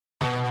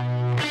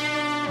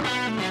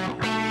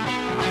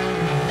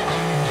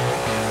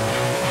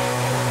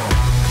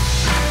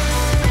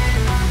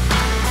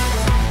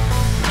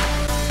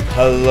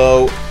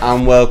Hello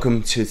and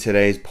welcome to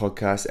today's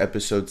podcast,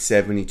 episode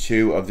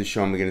 72 of the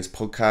Sean McGuinness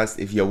podcast.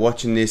 If you're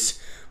watching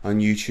this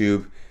on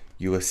YouTube,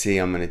 you will see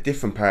I'm in a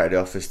different part of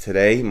the office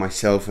today.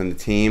 Myself and the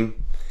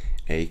team,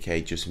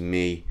 aka just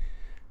me,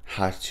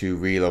 had to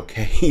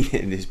relocate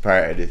in this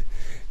part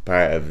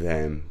of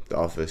the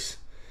office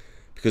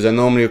because I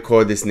normally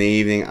record this in the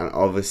evening, and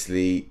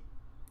obviously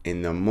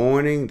in the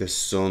morning the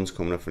sun's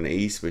coming up from the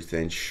east, which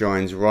then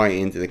shines right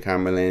into the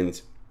camera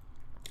lens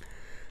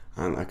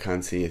and I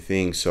can't see a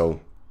thing.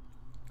 So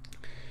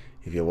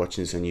if you're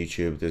watching this on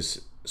YouTube, there's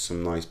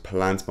some nice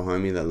plants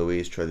behind me that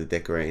Louise tried to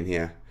decorate in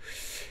here.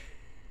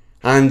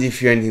 And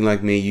if you're anything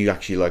like me, you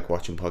actually like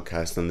watching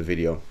podcasts on the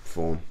video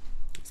form.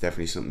 It's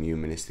definitely something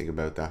humanistic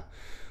about that.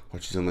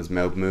 Watching someone's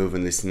mouth move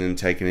and listening and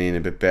taking it in a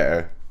bit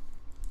better.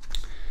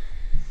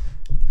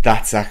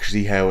 That's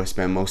actually how I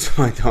spend most of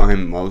my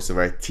time. Most of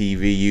our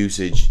TV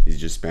usage is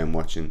just spent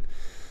watching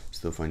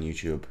stuff on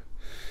YouTube.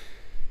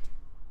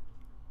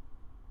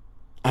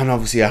 And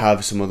obviously I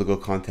have some other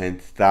good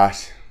content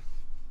that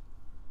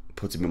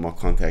puts a bit more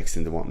context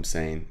into what I'm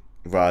saying,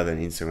 rather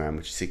than Instagram,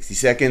 which is 60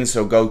 seconds.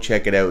 So go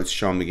check it out. It's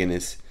Sean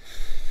McGuinness,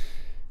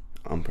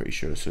 I'm pretty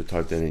sure. So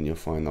type that in, you'll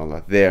find all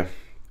that there.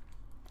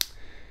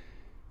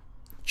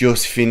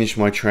 Just finished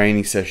my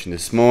training session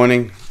this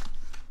morning,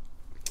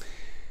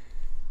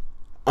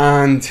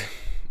 and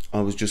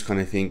I was just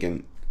kind of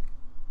thinking,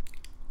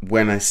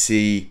 when I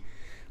see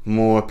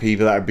more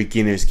people that are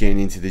beginners getting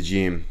into the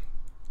gym,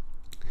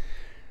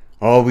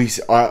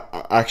 I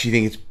actually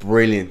think it's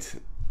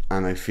brilliant,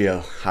 and I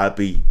feel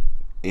happy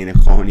in a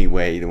corny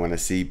way when I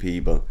see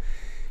people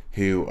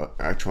who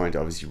are trying to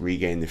obviously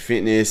regain their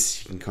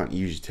fitness. You can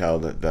usually tell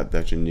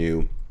that you're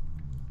new.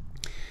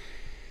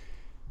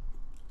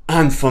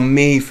 And for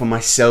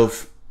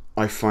myself,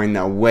 I find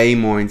that way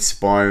more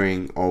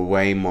inspiring or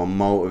way more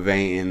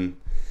motivating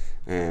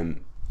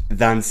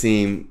than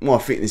seeing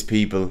more fitness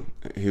people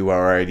who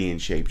are already in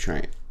shape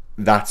train.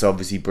 That's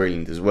obviously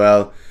brilliant as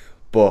well,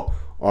 but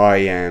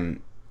I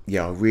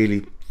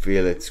really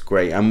feel it's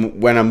great.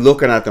 And when I'm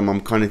looking at them,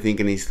 I'm kind of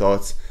thinking these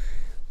thoughts,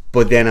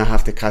 but then I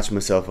have to catch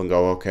myself and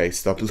go, okay,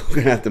 stop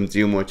looking at them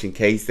too much, in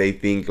case they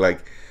think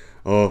like,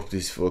 oh,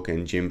 this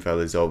fucking gym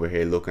fella's over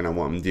here looking at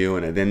what I'm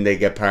doing, and then they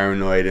get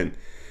paranoid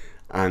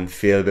and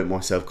feel a bit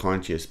more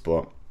self-conscious.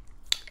 But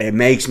it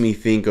makes me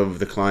think of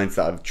the clients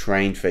that I've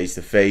trained face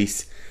to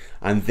face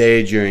and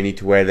their journey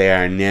to where they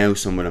are now.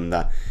 Some of them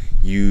that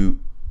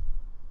you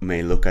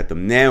may look at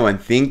them now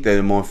and think they're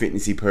a more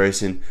fitnessy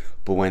person,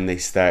 but when they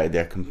started,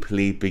 they're a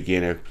complete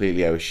beginner,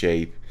 completely out of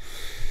shape.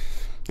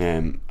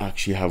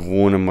 Actually have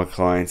one of my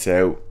clients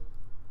out,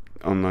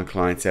 online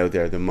clients out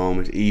there at the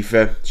moment,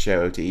 Aoife.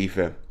 Shout out to Aoife.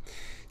 I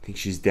think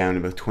she's down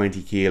about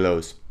 20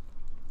 kilos.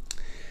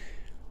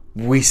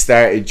 We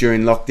started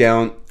during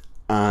lockdown,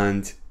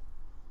 and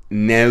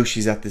now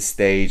she's at the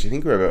stage, I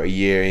think we're about a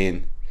year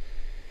in,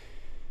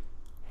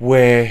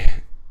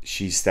 where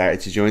she started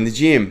to join the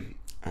gym,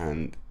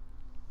 and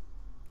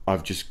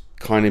I've just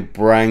kind of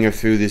bring her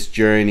through this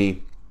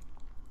journey.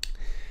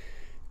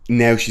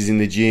 Now she's in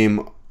the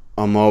gym,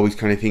 I'm always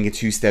kind of thinking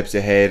 2 steps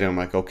ahead. I'm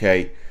like,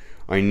 okay,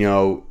 I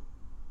know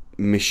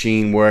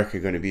machine work are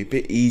going to be a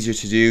bit easier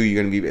to do.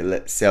 You're going to be a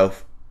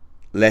bit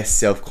less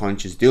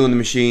self-conscious doing the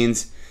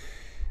machines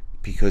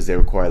because they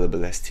require a little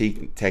bit less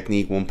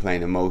technique, one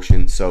plane of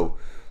motion. So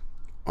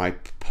I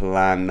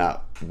plan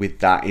that with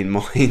that in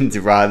mind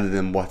rather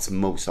than what's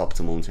most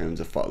optimal in terms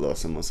of fat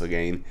loss and muscle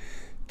gain.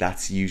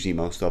 That's usually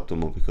most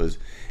optimal because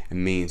it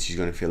means she's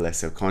going to feel less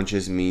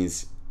self-conscious, it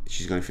means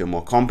she's going to feel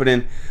more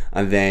confident.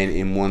 And then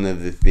in one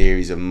of the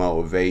theories of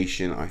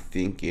motivation, I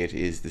think it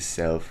is the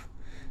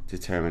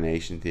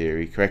self-determination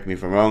theory, correct me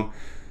if I'm wrong,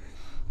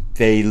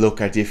 they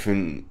look at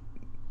different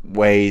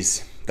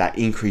ways that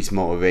increase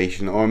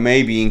motivation, or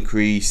maybe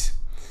increase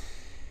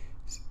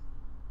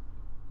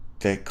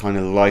the kind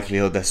of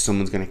likelihood that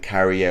someone's going to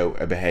carry out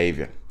a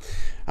behavior.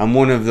 And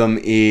one of them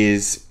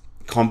is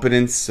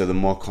competence. So the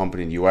more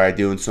competent you are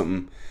doing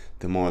something,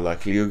 the more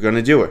likely you're going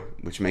to do it,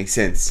 which makes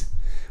sense.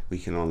 We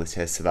can all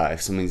attest to that.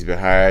 If something's a bit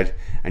hard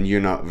and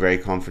you're not very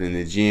confident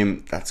in the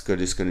gym, that's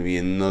good. It's going to be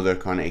another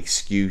kind of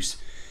excuse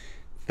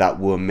that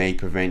may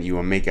prevent you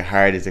or make it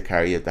harder to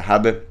carry out the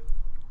habit.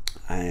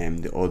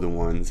 The other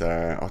ones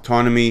are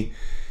autonomy,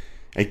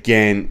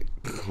 again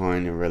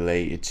kind of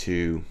related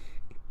to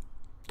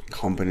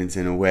competence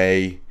in a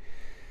way.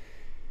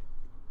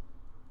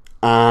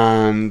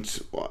 And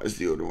what is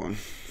the other one?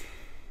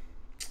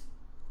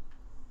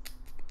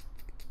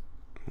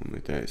 Oh my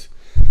days,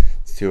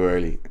 it's too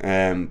early.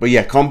 But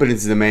yeah,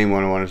 competence is the main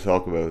one I want to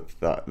talk about.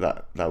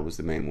 That was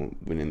the main one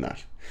winning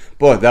that.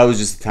 But that was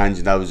just a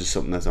tangent. That was just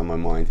something that's on my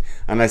mind.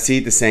 And I see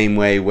it the same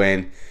way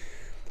when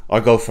I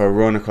go for a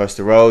run across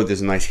the road.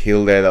 There's a nice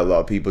hill there that a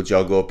lot of people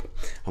jog up.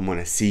 And when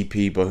I see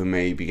people who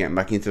may be getting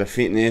back into the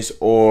fitness,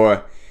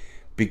 or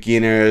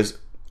beginners,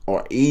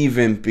 or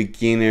even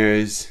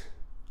beginners,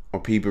 or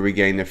people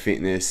regain their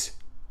fitness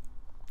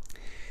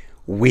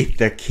with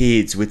their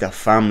kids, with their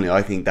family,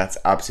 I think that's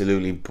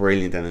absolutely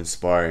brilliant and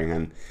inspiring.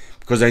 And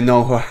because I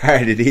know how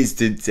hard it is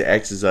to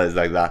exercise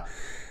like that,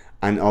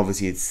 And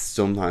obviously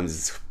sometimes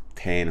it's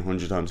 10,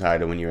 100 times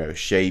harder when you're out of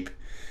shape,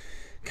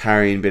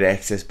 carrying a bit of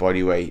excess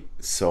body weight.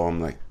 So I'm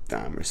like,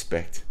 damn,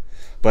 respect.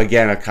 But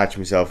again, I catch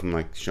myself, I'm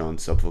like, Sean,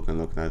 stop fucking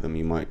looking at them.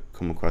 You might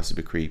come across a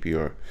bit creepy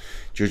or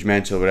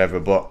judgmental or whatever.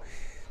 But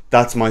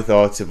that's my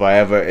thoughts.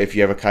 If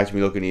you ever catch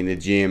me looking in the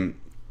gym,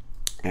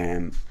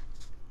 it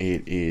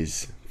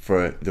is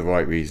for the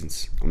right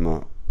reasons. I'm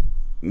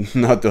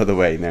not the other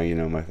way. Now you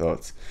know my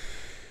thoughts.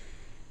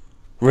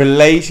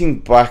 Relating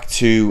back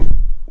to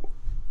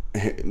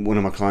one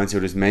of my clients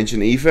who just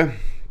mentioned, Aoife,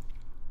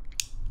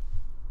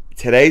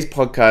 today's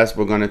podcast,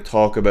 we're going to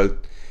talk about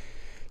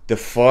the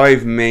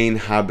 5 main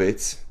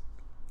habits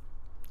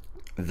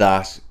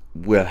that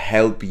will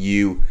help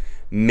you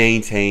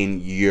maintain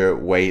your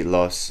weight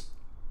loss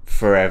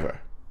forever.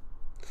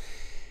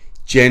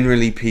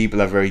 Generally,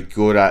 people are very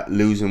good at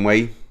losing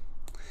weight.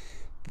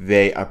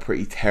 They are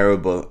pretty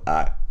terrible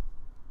at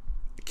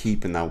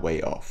keeping that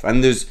weight off.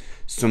 And there's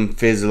some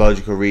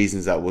physiological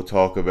reasons that we'll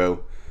talk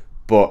about,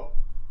 but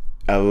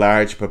a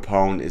large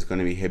proponent is going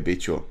to be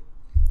habitual.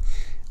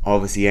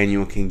 Obviously,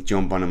 anyone can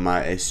jump on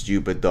a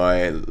stupid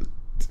diet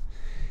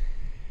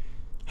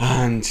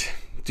and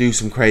do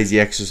some crazy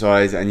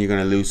exercise and you're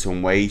going to lose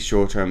some weight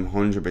short term,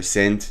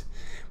 100%.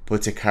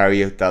 But to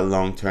carry out that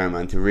long term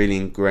and to really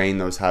ingrain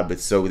those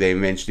habits so they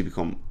eventually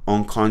become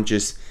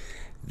unconscious,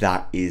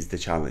 that is the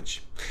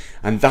challenge.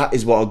 And that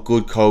is what a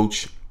good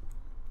coach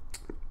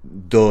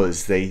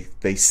does.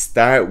 They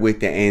start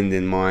with the end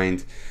in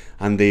mind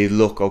and they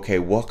look, okay,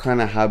 what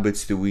kind of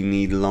habits do we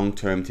need long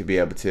term to be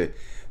able to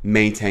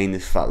maintain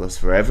this fat loss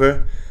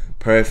forever?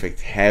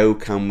 Perfect. How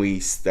can we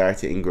start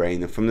to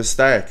ingrain it from the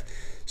start?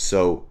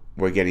 So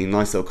we're getting a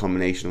nice little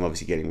combination of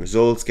obviously getting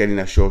results, getting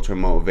that short-term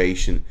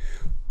motivation,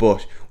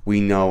 but we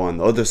know on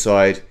the other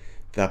side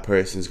that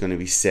person's going to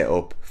be set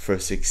up for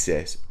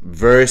success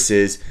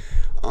versus,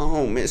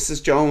 oh,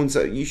 Mrs. Jones,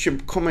 you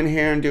should come in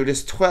here and do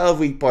this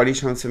 12-week body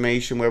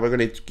transformation where we're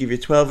going to give you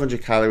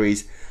 1,200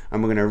 calories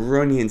and we're going to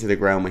run you into the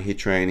ground with HIIT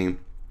training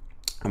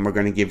and we're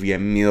going to give you a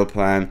meal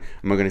plan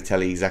and we're going to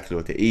tell you exactly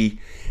what to eat,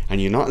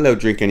 and you're not allowed to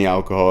drink any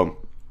alcohol.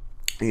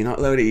 You're not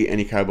allowed to eat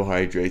any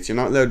carbohydrates. You're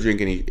not allowed to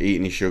eat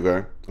any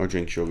sugar or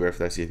drink sugar if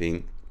that's your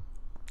thing.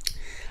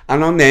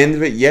 And on the end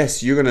of it,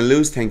 yes, you're going to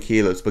lose 10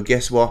 kilos. But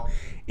guess what?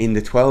 In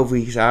the 12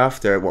 weeks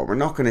after, what we're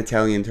not going to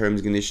tell you in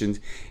terms and conditions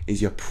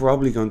is you're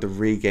probably going to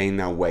regain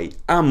that weight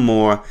and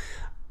more.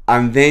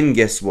 And then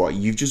guess what?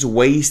 You've just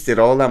wasted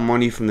all that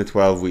money from the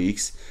 12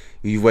 weeks.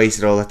 You've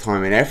wasted all that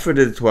time and effort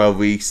of the 12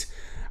 weeks.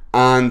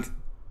 And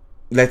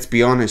let's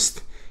be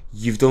honest,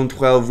 you've done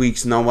 12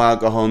 weeks, no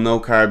alcohol,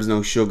 no carbs,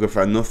 no sugar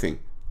for nothing.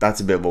 That's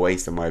a bit of a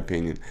waste in my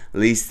opinion. At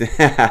least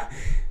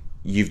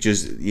you've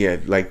just,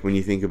 like when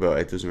you think about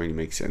it, it doesn't really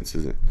make sense,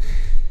 does it?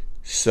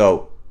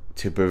 So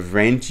to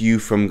prevent you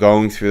from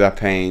going through that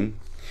pain,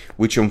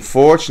 which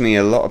unfortunately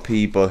a lot of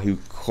people who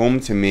come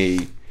to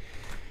me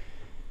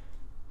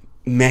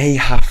may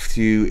have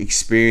to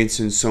experience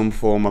in some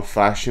form of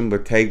fashion,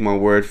 but take my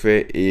word for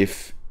it,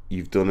 if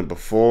you've done it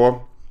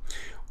before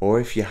or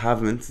if you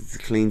haven't, it's a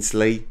clean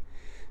slate.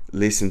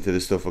 Listen to the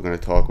stuff we're going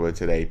to talk about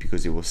today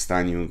because it will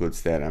stand you in good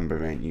stead and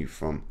prevent you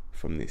from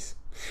this.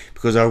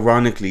 Because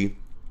ironically,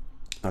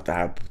 not to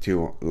have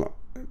too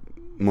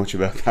much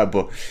about that,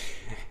 but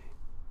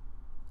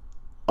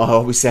I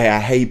always say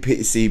I hate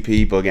to see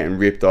people getting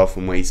ripped off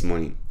and waste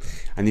money.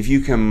 And if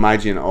you can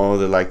imagine all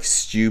the like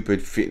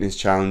stupid fitness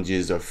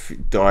challenges or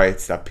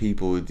diets that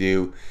people would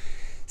do,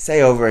 say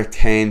over a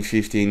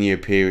 10-15 year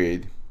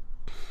period,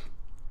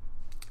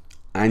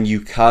 and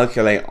you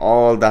calculate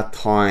all that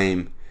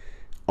time,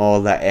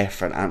 all that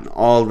effort and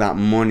all that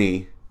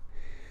money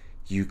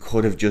you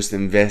could have just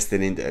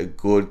invested into a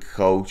good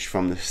coach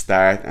from the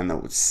start, and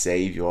that would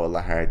save you all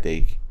the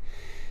heartache.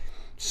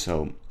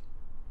 So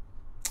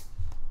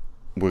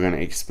we're going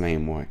to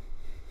explain why.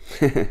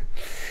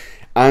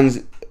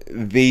 And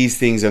these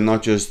things are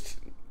not just,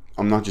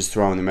 I'm not just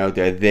throwing them out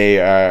there, they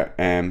are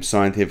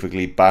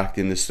scientifically backed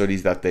in the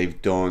studies that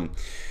they've done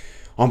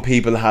on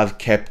people that have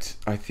kept,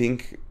 I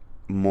think,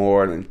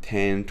 more than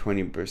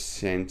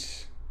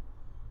 10-20%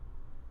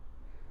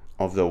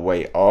 of the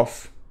weight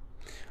off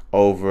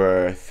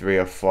over a 3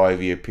 or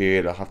 5 year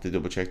period. I'll have to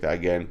double check that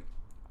again.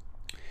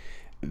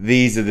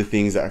 These are the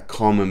things that are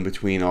common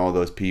between all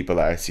those people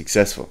that are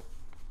successful,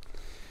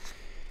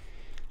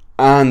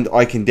 and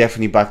I can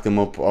definitely back them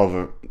up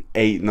over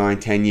 8, 9,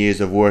 10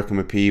 years of working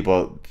with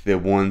people.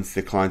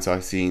 The clients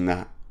I've seen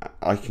that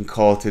I can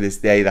call to this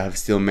day that have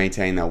still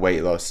maintained that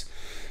weight loss,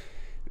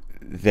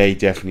 they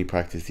definitely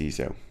practice these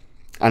out.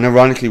 And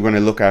ironically, when I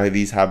look at how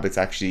these habits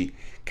actually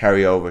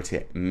carry over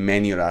to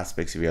many other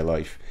aspects of your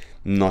life,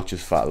 not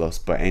just fat loss,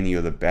 but any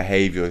other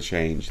behavioral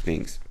change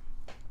things.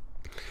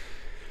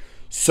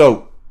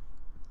 So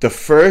the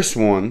first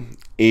one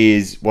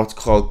is what's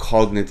called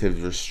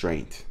cognitive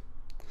restraint.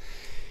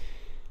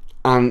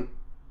 And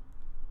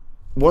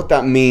what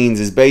that means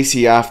is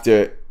basically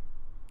after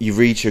you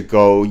reach a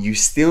goal, you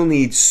still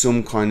need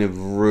some kind of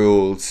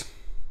rules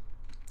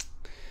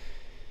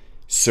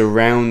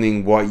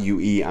surrounding what you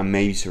eat and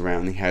maybe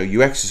surrounding how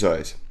you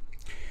exercise.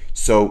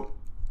 So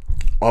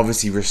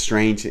Obviously,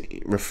 restraint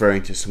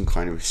referring to some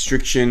kind of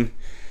restriction.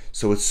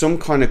 So it's some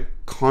kind of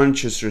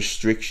conscious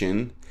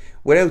restriction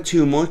without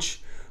too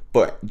much,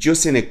 but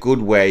just in a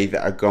good way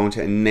that are going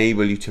to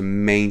enable you to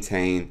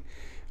maintain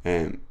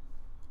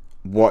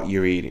what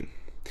you're eating.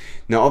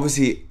 Now,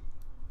 obviously,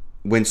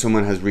 when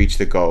someone has reached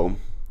the goal,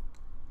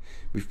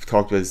 we've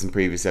talked about this in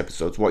previous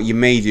episodes, what you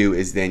may do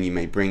is then you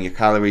may bring your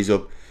calories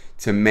up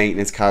to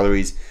maintenance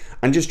calories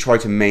and just try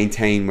to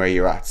maintain where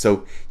you're at.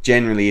 So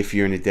generally, if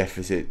you're in a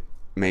deficit,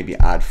 maybe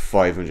add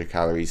 500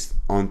 calories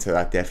onto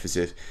that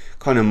deficit.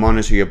 Kind of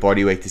monitor your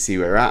body weight to see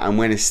where you're at, and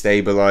when it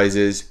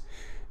stabilizes,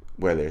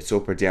 whether it's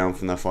up or down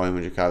from that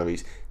 500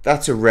 calories,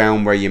 that's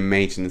around where your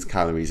maintenance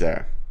calories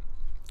are.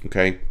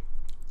 Okay?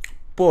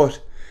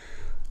 But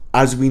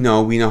as we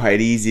know how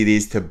easy it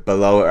is to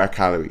blow out our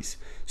calories.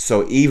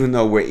 So even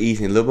though we're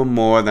eating a little bit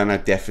more than our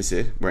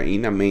deficit, we're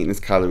eating our maintenance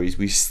calories,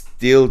 we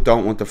still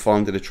don't want to fall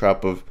into the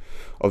trap of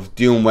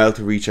doing well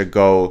to reach our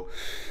goal,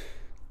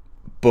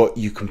 but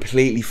you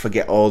completely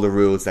forget all the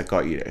rules that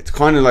got you there. It's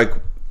kind of like,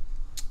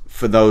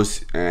 for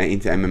those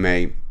into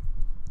MMA,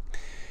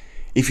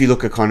 if you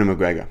look at Conor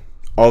McGregor,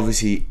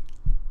 obviously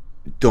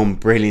done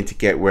brilliant to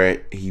get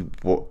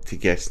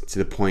to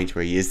the point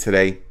where he is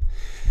today.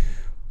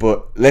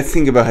 But let's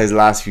think about his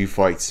last few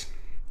fights.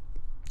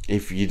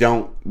 If you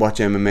don't watch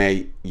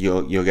MMA,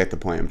 you'll get the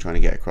point I'm trying to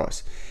get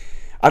across.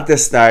 At the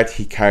start,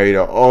 he carried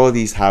out all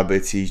these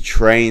habits. He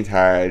trained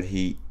hard.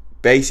 He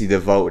basically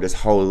devoted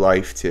his whole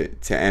life to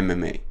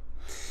MMA.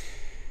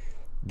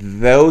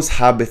 Those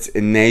habits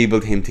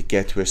enabled him to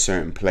get to a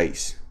certain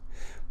place.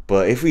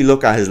 But if we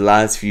look at his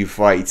last few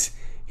fights,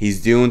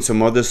 he's doing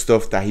some other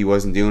stuff that he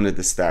wasn't doing at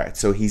the start.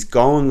 So he's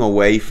going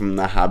away from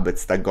the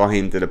habits that got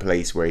him to the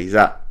place where he's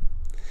at.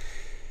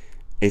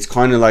 It's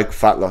kind of like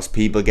fat loss.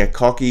 People get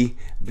cocky,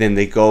 then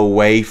they go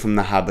away from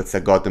the habits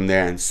that got them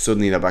there, and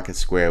suddenly they're back at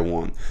square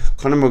one.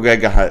 Conor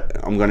McGregor,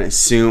 I'm going to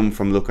assume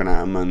from looking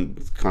at him and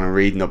kind of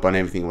reading up on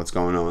everything what's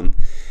going on,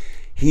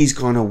 he's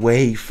gone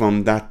away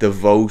from that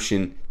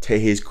devotion to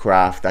his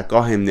craft that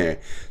got him there.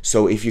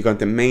 So if you're going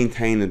to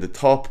maintain at the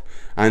top,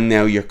 and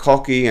now you're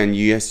cocky, and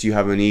yes, you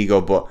have an ego,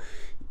 but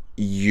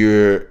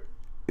you're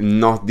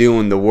not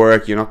doing the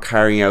work, you're not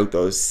carrying out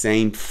those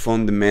same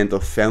fundamental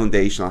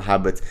foundational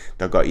habits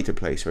that got you to the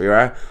place where you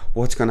are,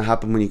 what's going to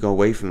happen when you go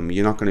away from them?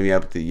 You're not going to be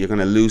able to, you're going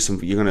to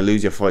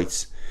lose your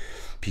fights,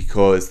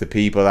 because the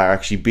people that are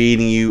actually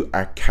beating you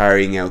are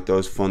carrying out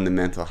those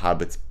fundamental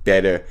habits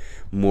better,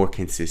 more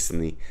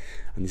consistently.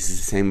 And this is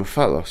the same with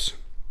fat loss.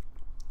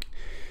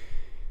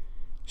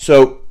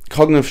 So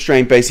cognitive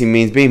restraint basically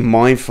means being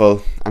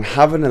mindful and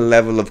having a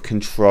level of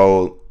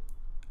control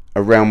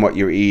around what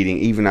you're eating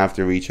even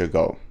after you reach your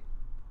goal.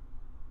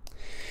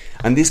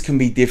 And this can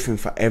be different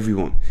for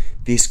everyone.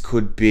 This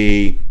could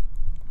be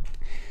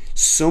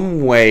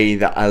some way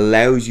that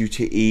allows you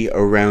to eat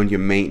around your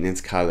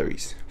maintenance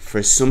calories.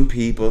 For some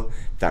people,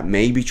 that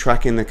may be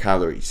tracking the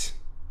calories.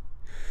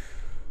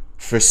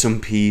 For some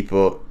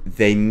people,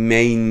 they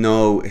may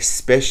know,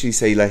 especially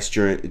say less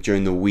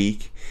during the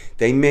week,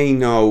 they may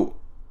know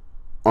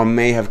or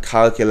may have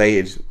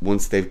calculated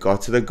once they've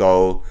got to the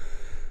goal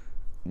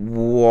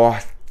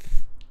what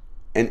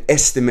an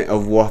estimate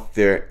of what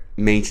their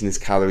maintenance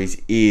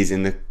calories is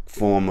in the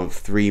form of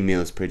 3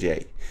 meals per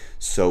day.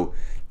 So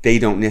they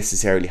don't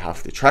necessarily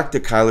have to track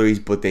their calories,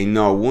 but they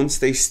know once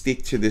they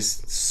stick to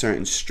this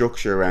certain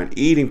structure around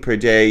eating per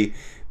day,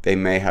 they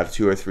may have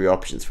 2 or 3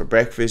 options for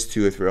breakfast,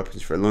 2 or 3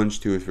 options for lunch,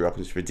 2 or 3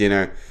 options for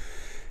dinner.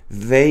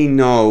 They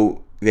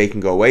know they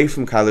can go away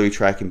from calorie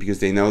tracking because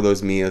they know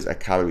those meals are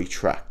calorie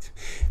tracked.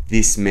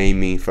 This may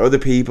mean for other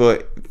people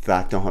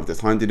that don't have the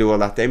time to do all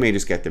that, they may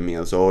just get their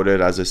meals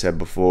ordered, as I said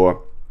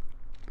before.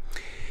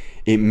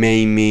 It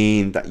may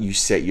mean that you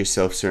set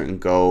yourself certain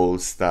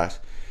goals, that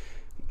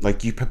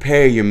like you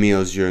prepare your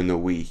meals during the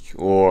week,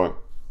 or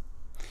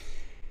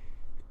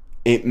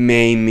it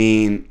may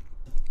mean,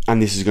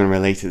 and this is going to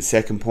relate to the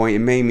second point, it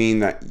may mean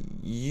that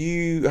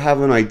you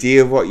have an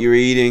idea of what you're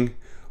eating,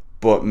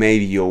 but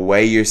maybe you'll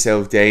weigh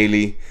yourself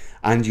daily,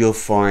 and you'll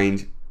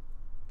find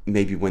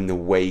maybe when the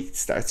weight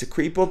starts to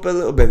creep up a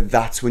little bit,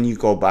 that's when you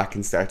go back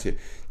and start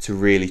to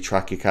really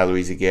track your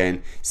calories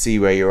again, see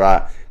where you're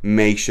at,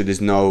 make sure there's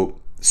no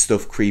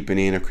stuff creeping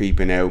in or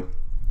creeping out.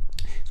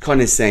 It's kind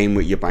of the same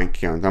with your bank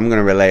account. I'm going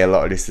to relay a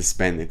lot of this to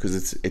spending,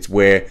 because it's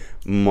where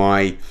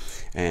my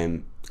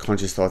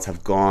conscious thoughts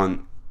have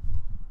gone,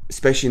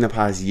 especially in the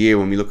past year.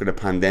 When we look at the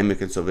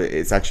pandemic and stuff,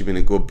 it's actually been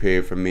a good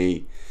period for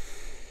me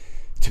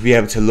to be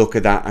able to look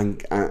at that,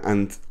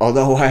 and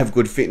although I have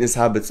good fitness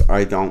habits,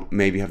 I don't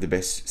maybe have the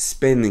best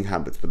spending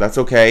habits, but that's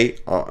okay.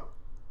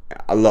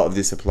 A lot of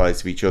this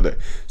applies to each other.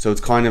 So it's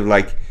kind of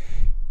like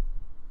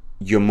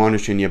you're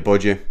monitoring your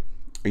budget,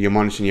 or you're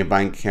monitoring your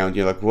bank account.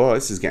 You're like, whoa,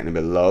 this is getting a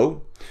bit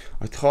low.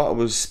 I thought I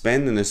was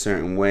spending a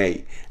certain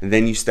way. And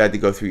then you start to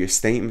go through your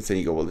statements and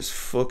you go, well, this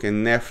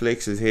fucking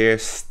Netflix is here,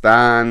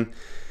 Stan,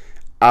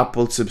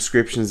 Apple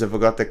subscriptions, I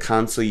forgot to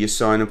cancel. You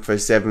sign up for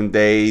 7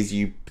 days,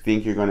 you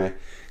think you're going to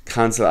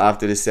cancel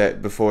after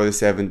before the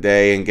 7th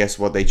day, and guess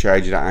what, they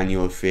charge you the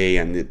annual fee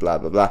and blah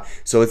blah blah.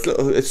 So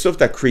it's stuff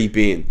that creep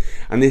in,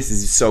 and this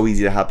is so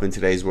easy to happen in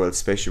today's world,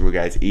 especially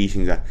regards to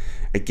eating, that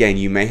again,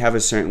 you may have a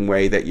certain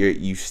way that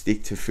you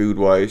stick to food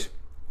wise,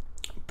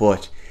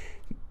 but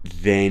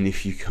then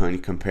if you kind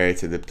of compare it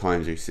to the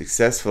times you're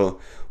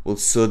successful, well,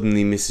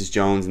 suddenly Mrs.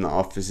 Jones in the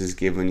office is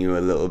giving you a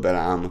little bit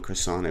of almond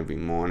croissant every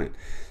morning.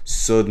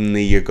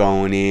 Suddenly you're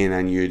going in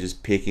and you're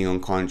just picking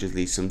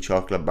unconsciously some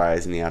chocolate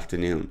bars in the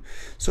afternoon.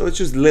 So it's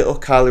just little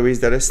calories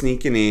that are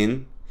sneaking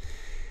in,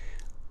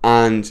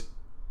 and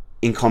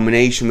in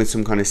combination with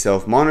some kind of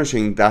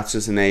self-monitoring, that's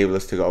just enabled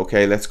us to go,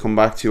 okay, let's come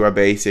back to our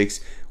basics.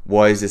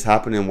 Why is this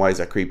happening? Why is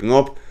that creeping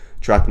up?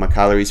 Track my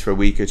calories for a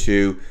week or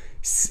two,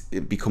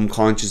 become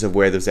conscious of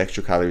where those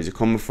extra calories are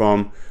coming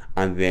from,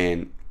 and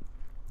then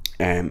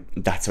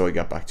that's how I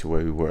got back to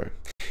where we were.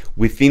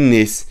 Within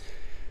this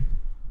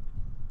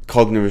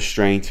cognitive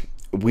restraint,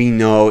 we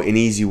know an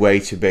easy way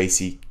to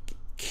basically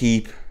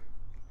keep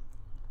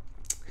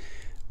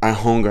our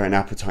hunger and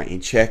appetite in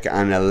check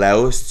and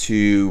allow us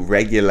to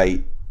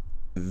regulate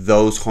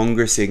those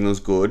hunger signals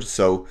good,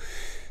 so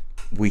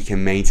we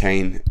can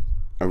maintain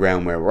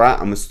around where we're at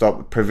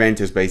and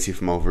prevent us basically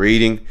from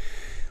overeating.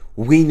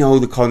 We know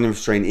the cognitive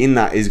restraint in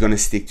that is going to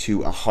stick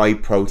to a high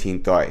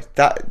protein diet.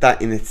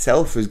 That in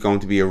itself is going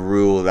to be a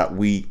rule that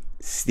we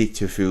stick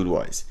to food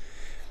wise.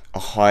 A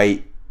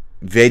high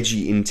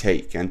veggie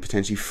intake and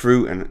potentially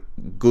fruit and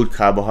good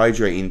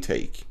carbohydrate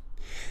intake.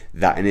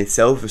 That in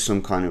itself is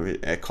some kind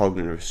of a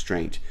cognitive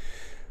restraint.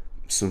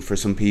 For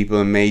some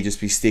people, it may just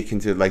be sticking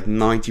to like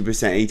 90%,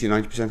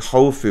 80-90%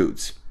 whole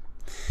foods.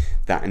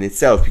 That in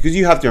itself, because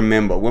you have to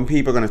remember, when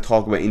people are going to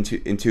talk about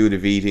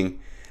intuitive eating,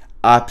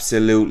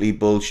 absolutely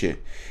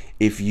bullshit.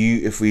 If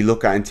we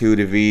look at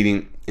intuitive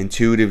eating,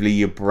 intuitively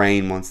your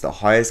brain wants the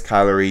highest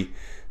calorie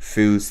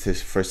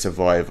foods for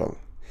survival.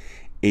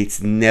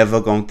 It's never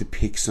going to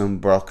pick some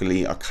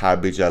broccoli or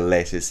cabbage or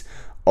lettuce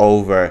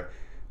over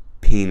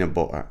peanut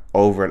butter,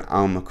 over an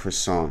almond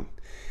croissant.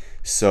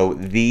 So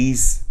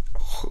these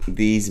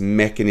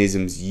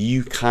mechanisms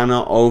you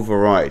cannot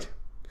override.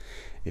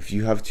 If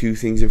you have two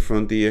things in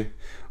front of you,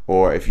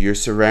 or if you're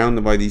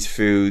surrounded by these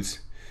foods,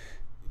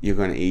 you're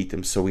going to eat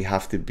them. So we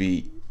have to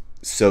be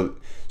so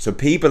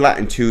people that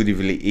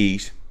intuitively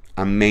eat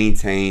and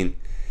maintain,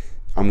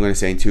 I'm going to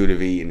say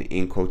intuitive eating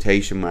in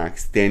quotation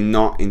marks, they're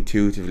not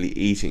intuitively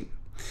eating.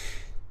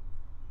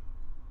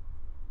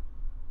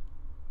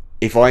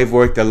 If I've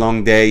worked a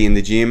long day in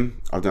the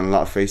gym, I've done a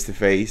lot of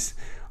face-to-face,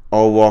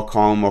 I'll walk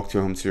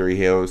to Surrey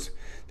Hills.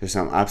 There's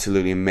some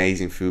absolutely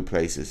amazing food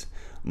places.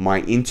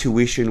 My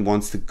intuition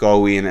wants to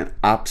go in and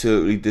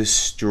absolutely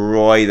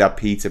destroy that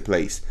pizza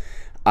place,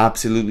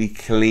 absolutely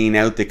clean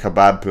out the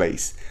kebab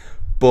place,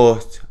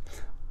 but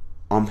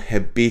I'm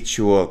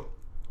habitual,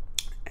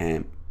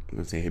 I'm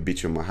going to say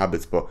habitual in my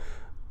habits, but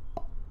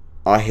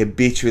I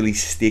habitually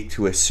stick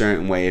to a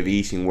certain way of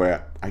eating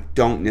where I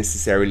don't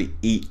necessarily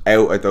eat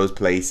out at those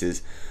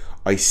places.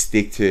 I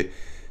stick to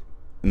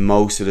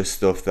most of the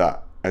stuff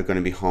that are going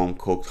to be home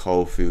cooked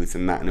whole foods,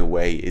 and that in a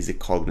way is a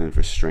cognitive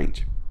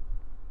restraint.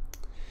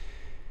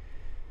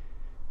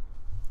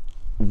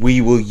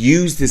 We will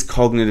use this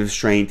cognitive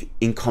restraint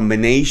in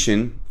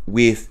combination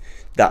with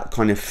that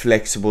kind of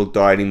flexible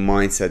dieting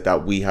mindset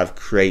that we have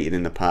created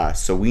in the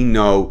past. So we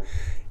know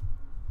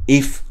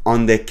if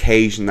on the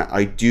occasion that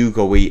I do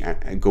go in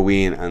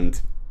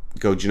and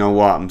go, do you know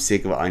what, I'm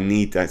sick of it, I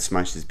need to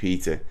smash this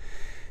pizza,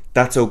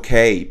 that's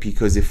okay,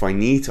 because if I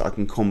need to, I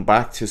can come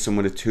back to some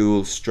of the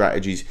tools,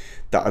 strategies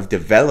that I've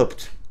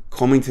developed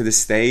coming to the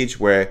stage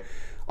where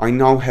I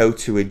know how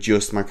to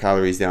adjust my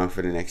calories down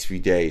for the next few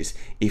days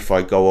if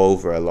I go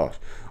over a lot.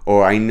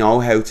 Or I know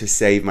how to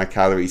save my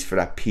calories for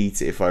that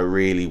pizza if I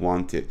really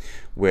want it,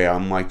 where I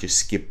might just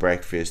skip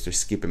breakfast or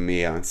skip a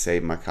meal and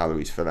save my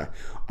calories for that.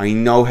 I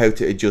know how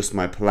to adjust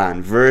my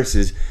plan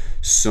versus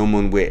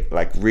someone with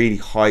like really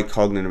high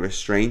cognitive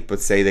restraint, but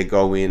say they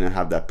go in and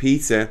have that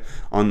pizza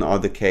on the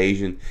odd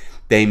occasion,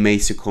 they may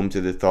succumb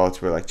to the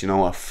thoughts where like, you know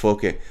what,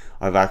 fuck it,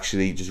 I've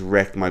actually just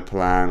wrecked my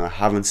plan, I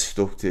haven't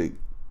stuck to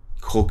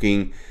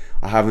cooking,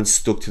 I haven't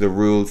stuck to the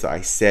rules that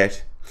I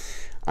set,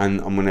 and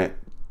I'm gonna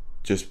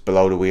just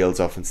blow the wheels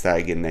off and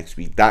start again next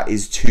week. That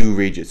is too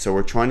rigid. So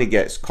we're trying to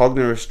get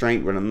cognitive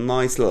restraint with a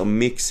nice little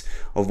mix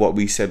of what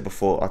we said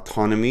before,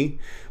 autonomy,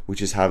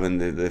 which is having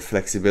the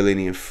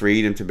flexibility and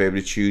freedom to be able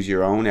to choose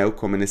your own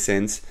outcome in a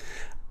sense,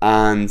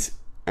 and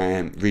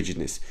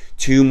rigidness.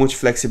 Too much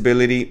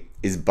flexibility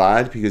is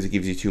bad because it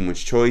gives you too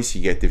much choice,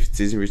 you get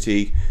decision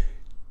fatigue.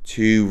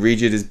 Too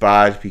rigid is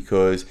bad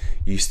because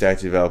you start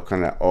to develop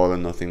kind of all or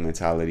nothing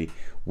mentality,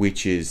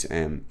 which is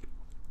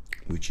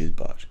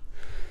bad.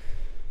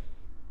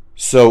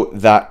 So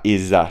that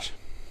is that.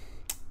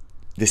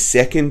 The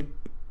second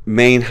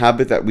main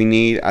habit that we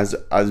need, as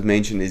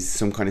mentioned, is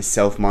some kind of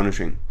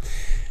self-monitoring,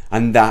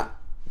 and that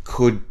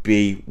could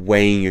be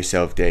weighing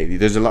yourself daily.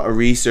 There's a lot of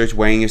research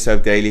weighing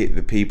yourself daily.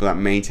 The people that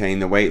maintain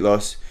the weight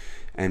loss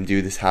and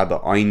do this habit,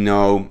 I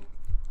know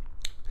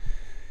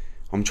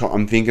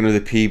I'm thinking of the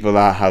people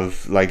that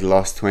have like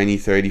lost 20,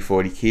 30,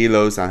 40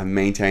 kilos and have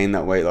maintained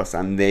that weight loss,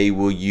 and they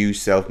will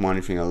use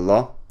self-monitoring a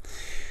lot.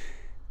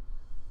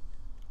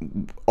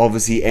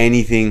 Obviously,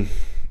 anything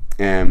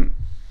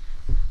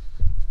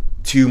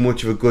too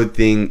much of a good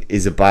thing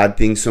is a bad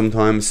thing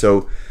sometimes.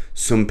 So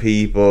some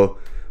people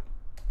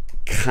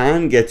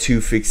can get too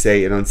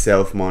fixated on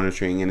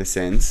self-monitoring in a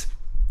sense,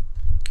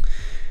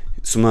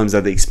 sometimes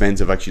at the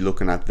expense of actually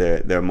looking at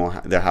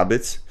their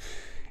habits.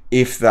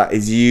 If that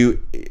is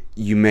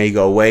you may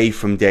go away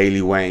from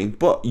daily weighing,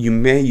 but you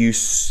may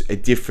use a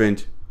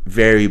different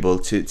variable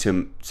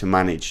to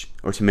manage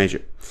or to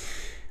measure.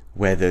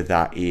 Whether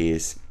that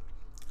is,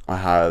 I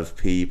have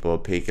people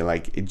picking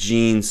like a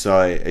jeans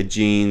or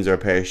a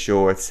pair of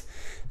shorts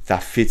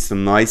that fits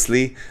them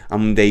nicely,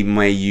 and they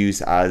may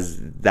use as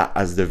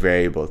the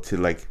variable to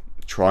like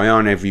try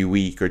on every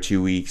week or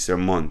 2 weeks or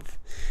month,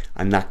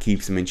 and that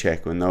keeps them in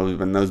check. When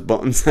those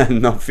buttons are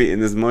not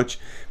fitting as much,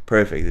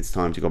 perfect, it's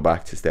time to go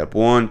back to step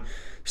one,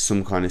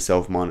 some kind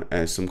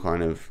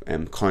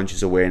of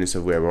conscious awareness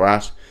of where we're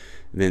at,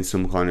 then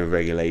some kind of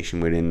regulation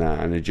within that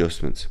and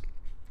adjustments.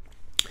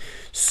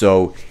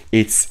 So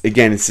it's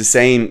the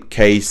same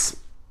case,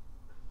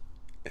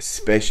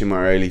 especially in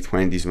my early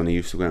 20s when I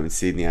used to go out in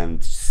Sydney,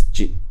 and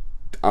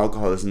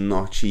alcohol is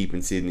not cheap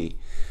in Sydney,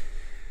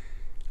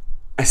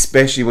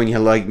 especially when you're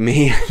like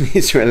me. And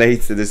this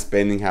relates to the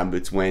spending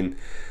habits when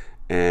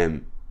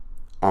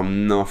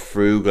I'm not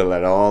frugal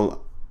at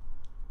all.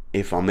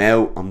 If I'm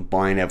out, I'm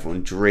buying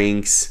everyone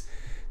drinks,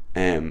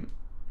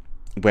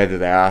 whether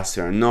they're asked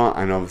or not,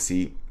 and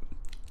obviously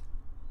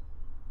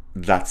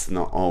that's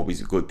not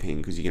always a good thing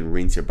because you can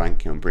rinse your bank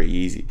account pretty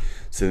easy.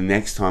 So the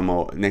next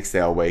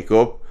day I'll wake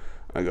up,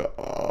 I go,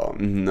 oh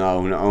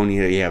no, not only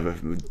do you have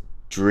a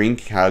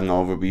drink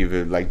hangover, but you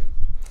have a like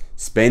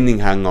spending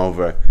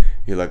hangover.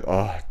 You're like, oh,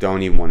 I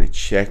don't even want to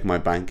check my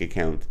bank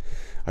account.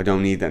 I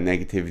don't need that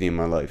negativity in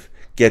my life.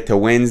 Get to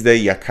Wednesday,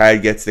 your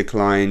card gets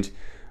declined,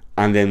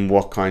 and then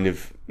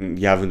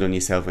you haven't done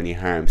yourself any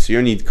harm. So you're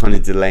only kind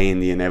of delaying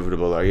the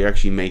inevitable, or you're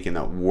actually making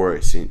that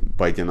worse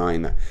by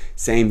denying that.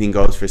 Same thing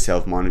goes for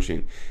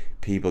self-monitoring.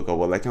 People go,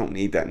 well, I don't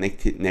need that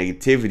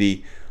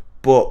negativity,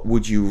 but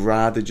would you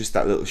rather just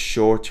that little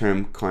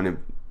short-term kind of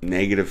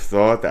negative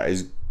thought that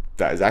is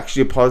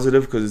actually a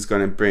positive because it's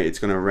going to bring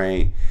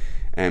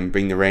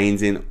the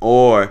rains in,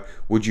 or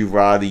would you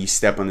rather you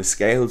step on the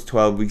scales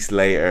 12 weeks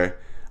later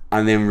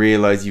and then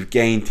realize you've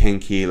gained 10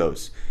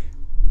 kilos?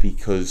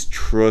 Because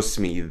trust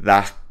me,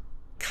 that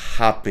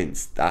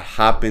happens.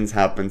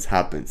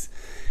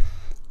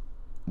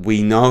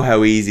 We know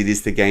how easy it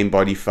is to gain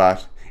body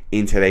fat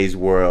in today's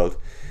world.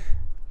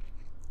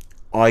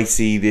 I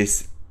see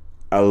this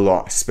a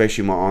lot,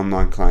 especially my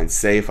online clients.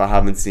 Say if I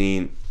haven't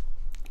seen,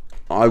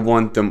 I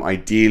want them,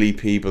 ideally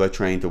people are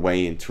trained to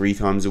weigh in 3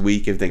 times a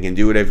week. If they can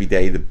do it every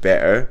day, the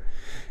better.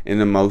 In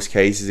the most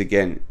cases,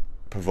 again,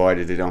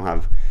 provided they don't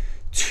have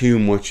too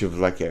much of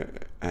like a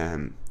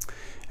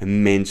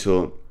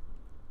mental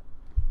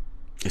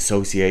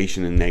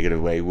association in a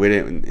negative way with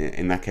it.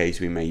 In that case,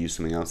 we may use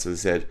something else, as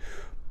I said.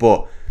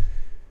 But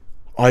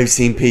I've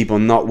seen people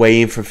not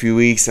weigh in for a few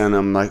weeks, and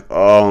I'm like,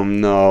 oh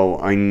no,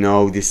 I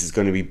know this is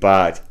going to be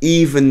bad.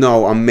 Even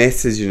though I'm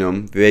messaging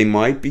them, they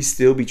might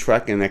still be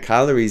tracking their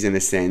calories in a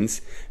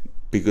sense,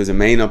 because it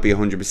may not be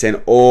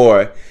 100%,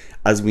 or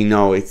as we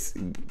know,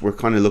 we're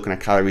kind of looking at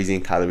calories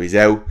in, calories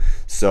out.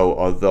 So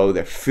although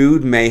their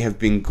food may have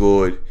been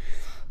good,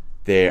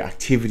 their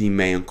activity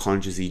may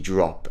unconsciously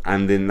drop,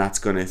 and then that's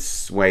going to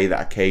sway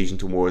that occasion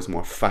towards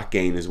more fat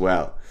gain as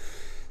well.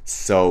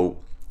 So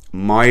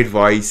my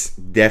advice,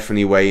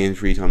 definitely weigh in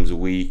 3 times a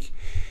week.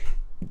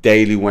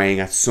 Daily weighing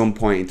at some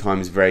point in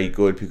time is very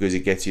good because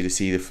it gets you to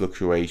see the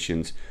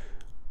fluctuations,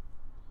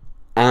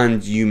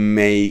 and you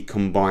may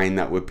combine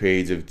that with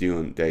periods of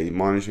doing daily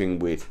monitoring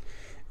with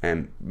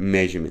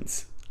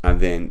measurements, and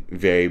then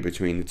vary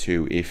between the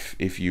two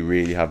if you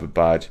really have a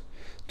bad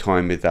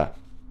time with that.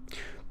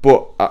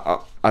 But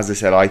as I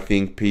said, I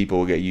think people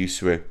will get used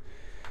to it.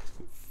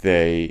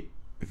 They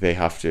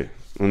have to.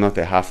 Well, not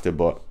they have to,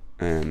 but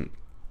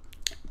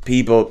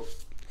people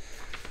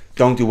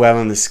don't do well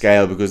on the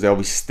scale because they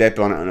always step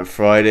on it on a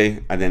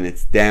Friday and then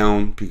it's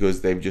down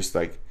because they've just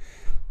like,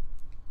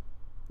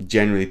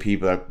 generally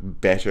people are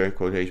better,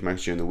 quotation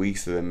marks, during the week,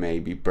 so they may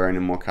be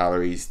burning more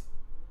calories,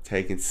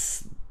 taking a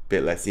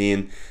bit less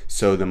in,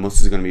 so the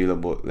muscles are going to be a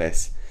little bit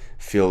less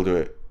filled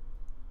with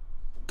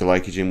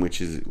glycogen,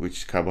 which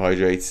is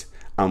carbohydrates,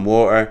 and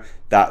water.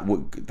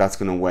 That's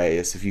going to weigh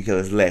us. If you kill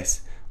us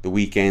less, the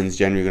weekends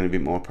generally going to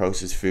be more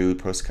processed food,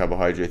 processed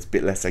carbohydrates,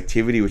 bit less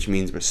activity, which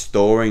means we're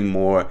storing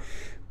more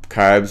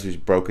carbs, which is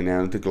broken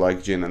down into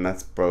glycogen,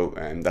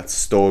 and that's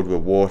stored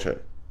with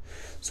water.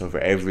 So for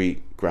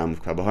every gram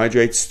of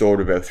carbohydrates,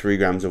 stored about 3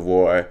 grams of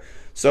water.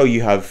 So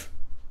you have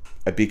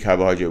a big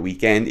carbohydrate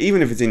weekend,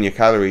 even if it's in your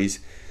calories.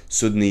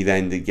 Suddenly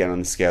then they get on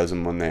the scales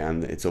on Monday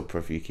and it's up for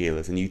a few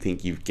kilos, and you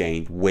think you've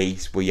gained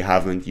weight, but you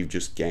haven't. You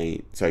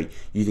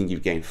think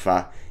you've gained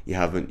fat, you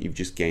haven't. You've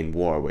just gained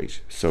water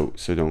weight. So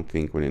don't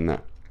think within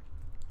that.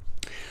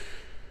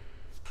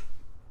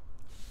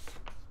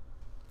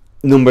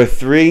 Number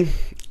 3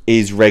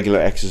 is regular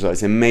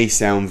exercise. It may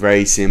sound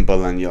very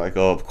simple and you're like,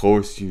 oh, of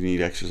course you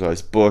need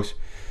exercise, but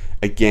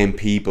again,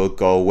 people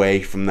go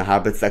away from the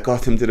habits that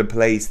got them to the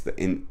place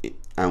and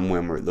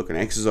when we're looking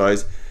at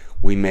exercise,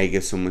 we may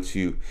get someone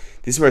to,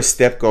 this is where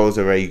step goals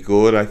are very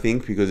good, I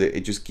think, because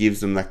it just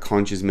gives them that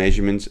conscious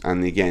measurement.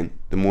 And again,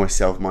 the more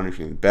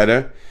self-monitoring, the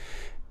better.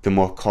 The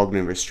more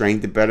cognitive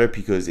restraint, the better,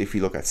 because if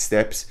you look at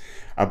steps,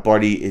 our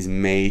body is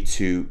made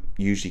to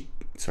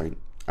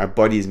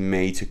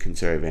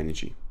conserve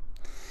energy.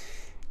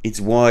 It's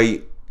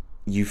why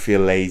you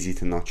feel lazy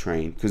to not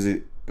train, because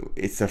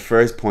it's the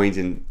first point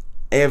in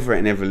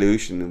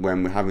evolution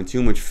when we're having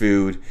too much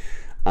food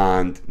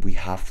and we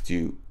have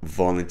to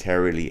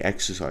voluntarily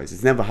exercise.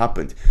 It's never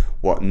happened.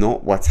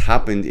 What's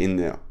happened in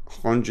the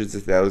hundreds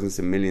of thousands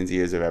and millions of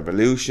years of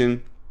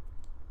evolution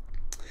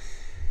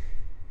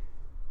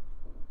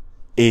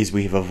is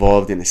we have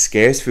evolved in a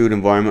scarce food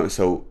environment,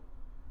 so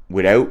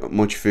without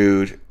much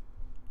food,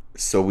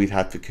 so we'd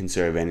have to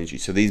conserve energy.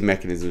 So these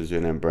mechanisms are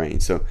in our brain.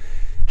 So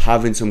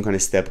having some kind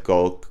of step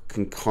goal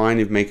can kind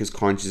of make us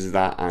conscious of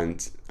that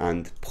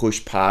and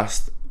push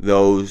past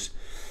those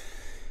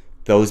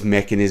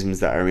mechanisms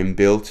that are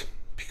inbuilt,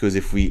 because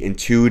if we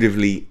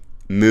intuitively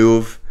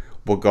move,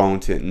 we're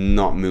going to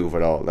not move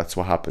at all. That's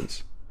what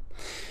happens.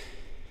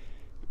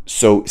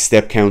 So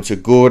step counts are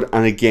good.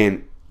 And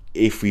again,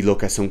 if we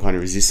look at some kind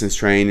of resistance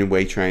training,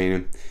 weight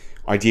training,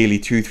 ideally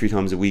 2-3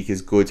 times a week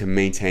is good to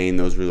maintain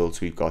those results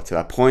we've got to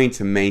that point,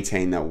 to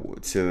maintain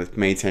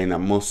that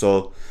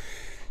muscle.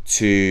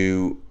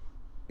 To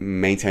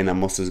maintain that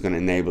muscle is going to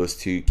enable us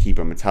to keep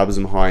our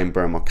metabolism high and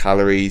burn more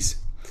calories.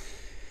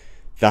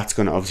 That's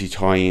going to obviously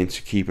tie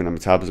into keeping our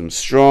metabolism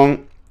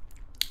strong.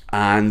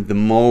 And the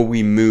more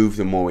we move,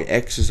 the more we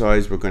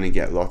exercise, we're going to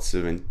get lots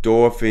of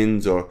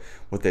endorphins, or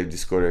what they've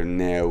discovered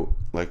now,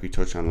 like we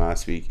touched on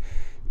last week,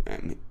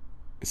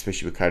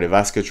 especially with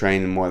cardiovascular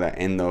training, more that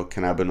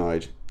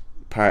endocannabinoid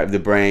part of the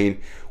brain,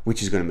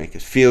 which is going to make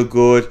us feel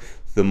good.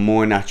 The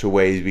more natural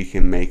ways we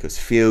can make us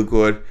feel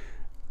good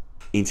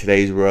in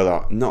today's world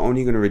are not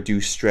only going to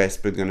reduce stress,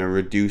 but going to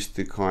reduce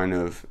the kind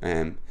of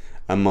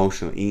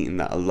emotional eating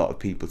that a lot of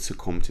people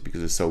succumb to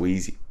because it's so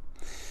easy.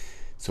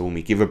 So when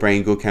we give our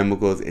brain good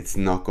chemicals, it's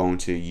not going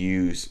to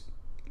use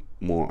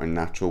more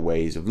unnatural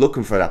ways of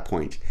looking for that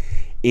point.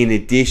 In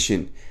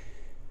addition,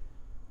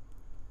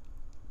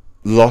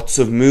 lots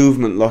of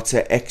movement, lots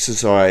of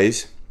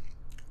exercise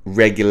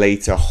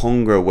regulates our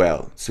hunger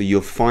well. So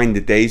you'll find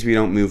the days we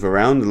don't move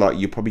around a lot,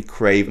 you probably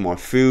crave more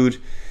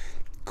food.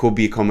 Could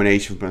be a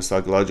combination from a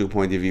psychological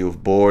point of view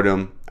of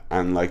boredom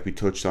and, like we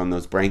touched on,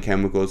 those brain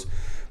chemicals.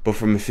 But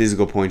from a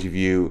physical point of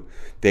view,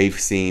 they've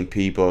seen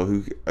people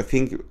who, I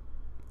think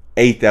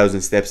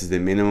 8,000 steps is the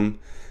minimum,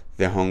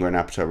 their hunger and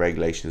appetite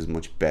regulation is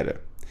much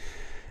better.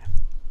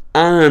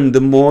 And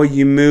the more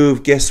you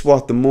move, guess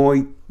what?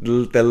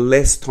 The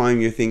less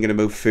time you're thinking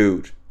about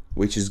food,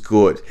 which is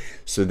good.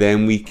 So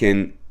then we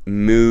can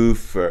move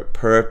for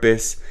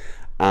purpose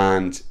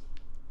and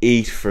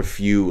eat for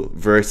fuel,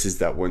 versus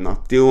that we're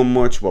not doing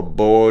much, we're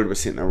bored, we're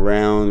sitting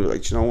around, we're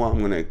like, you know what,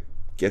 I'm gonna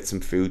get some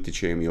food to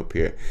cheer me up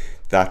here.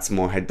 That's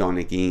more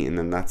hedonic eating,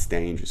 and that's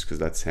dangerous, because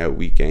that's how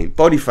we gain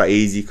body fat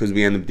easy, because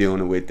we end up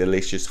doing it with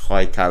delicious,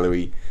 high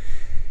calorie,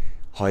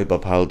 high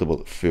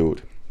palatable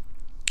food.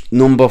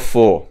 Number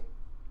 4,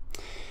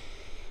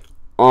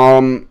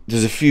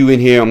 there's a few in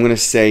here. I'm gonna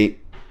say,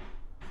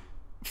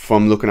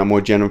 from looking at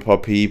more general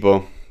pop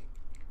people,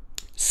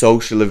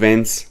 social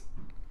events,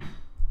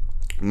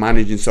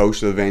 managing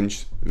social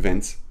events,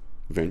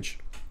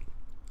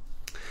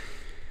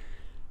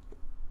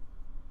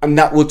 and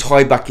that will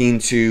tie back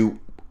into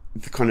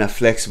the kind of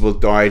flexible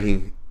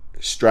dieting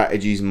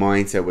strategies,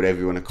 mindset, whatever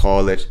you want to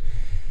call it.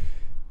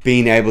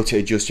 Being able to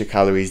adjust your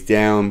calories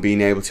down,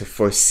 being able to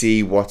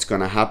foresee what's going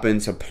to happen,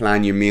 so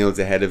plan your meals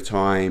ahead of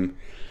time.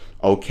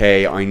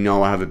 Okay, I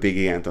know I have a big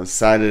event on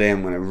Saturday,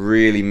 I'm going to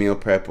really meal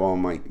prep all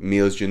my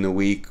meals during the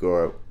week,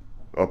 or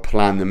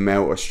plan them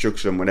out or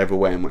structure them whatever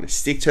way. I'm going to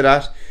stick to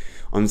that.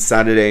 On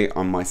Saturday,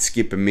 I might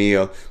skip a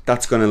meal.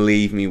 That's going to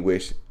leave me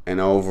with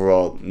an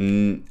overall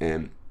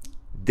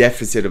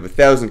deficit of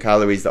 1,000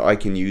 calories that I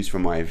can use for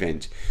my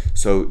event.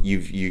 So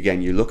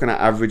you're looking at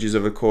averages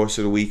over the course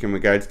of the week in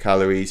regard to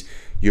calories.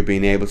 You're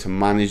being able to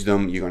manage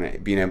them. You're going to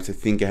be able to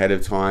think ahead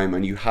of time,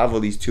 and you have all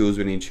these tools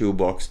within your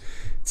toolbox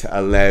to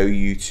allow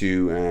you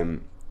to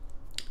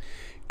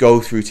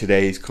go through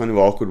today's kind of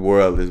awkward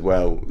world as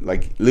well.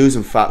 Like,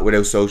 losing fat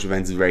without social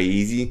events is very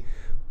easy,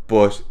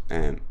 but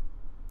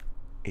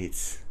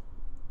it's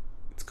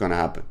gonna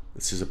happen.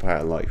 It's just a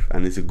part of life,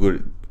 and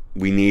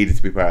we need it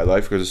to be part of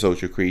life because we're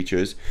social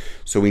creatures.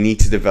 So we need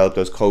to develop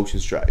those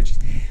coaching strategies,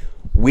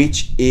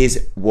 which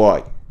is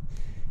why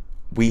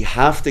we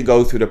have to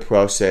go through the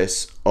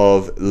process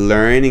of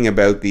learning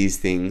about these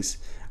things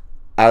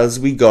as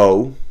we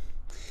go,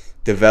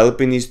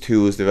 developing these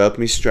tools,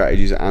 developing these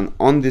strategies. And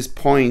on this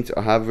point,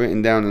 I have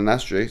written down an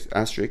asterisk.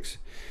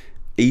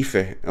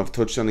 Aoife, I've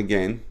touched on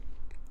again.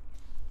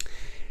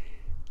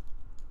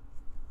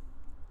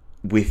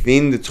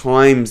 Within the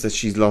times that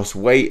she's lost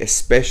weight,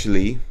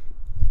 especially,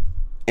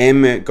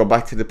 Emma, go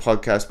back to the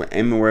podcast with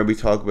Emma where we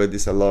talk about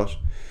this a lot.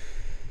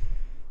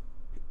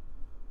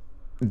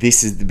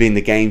 This has been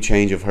the game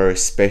changer of her,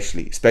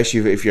 especially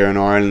if you're in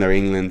Ireland or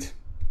England,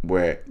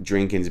 where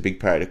drinking is a big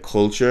part of the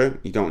culture.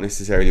 You don't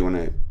necessarily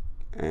want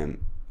to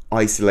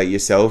isolate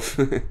yourself,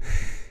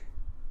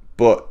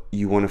 but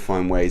you want to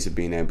find ways of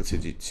being able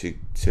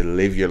to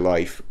live your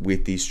life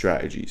with these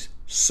strategies.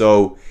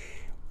 So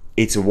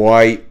it's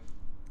why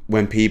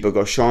when people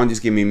go, Sean,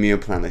 just give me a meal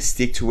plan, I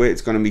stick to it.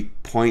 It's going to be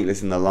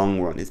pointless in the long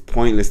run. It's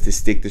pointless to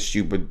stick to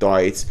stupid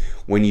diets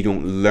when you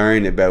don't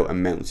learn about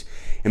amounts.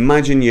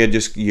 Imagine you're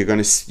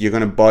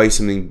gonna buy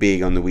something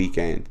big on the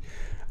weekend,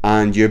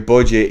 and your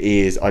budget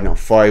is, I don't know,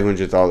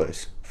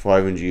 $500,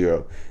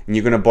 €500, and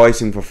you're gonna buy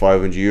something for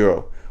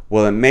 €500.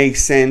 Well, it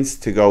makes sense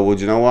to go, well,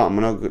 you know what?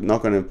 I'm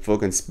not gonna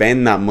fucking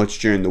spend that much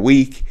during the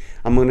week.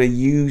 I'm gonna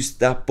use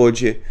that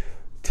budget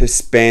to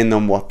spend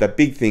on what that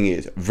big thing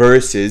is,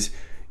 versus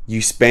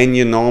you spend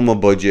your normal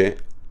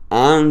budget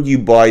and you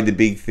buy the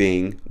big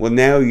thing. Well,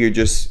 now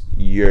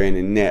you're in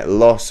a net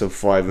loss of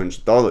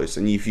 $500,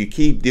 and if you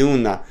keep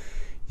doing that,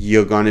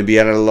 you're going to be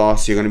at a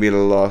loss.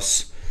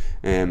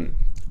 And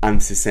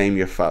it's the same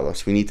your fat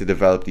loss. We need to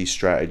develop these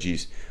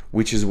strategies,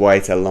 which is why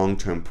it's a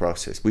long-term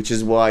process, which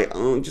is why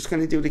I'm just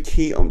going to do the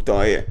keto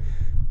diet.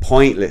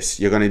 Pointless.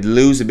 You're going to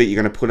lose a bit,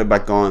 you're going to put it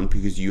back on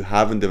because you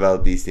haven't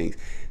developed these things.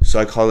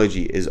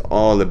 Psychology is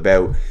all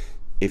about,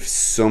 if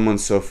someone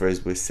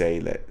suffers with,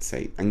 let's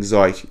say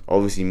anxiety,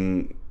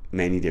 obviously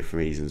many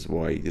different reasons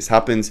why this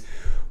happens,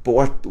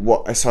 but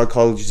what a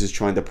psychologist is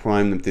trying to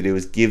prime them to do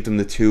is give them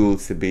the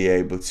tools to be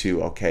able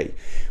to, okay,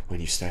 when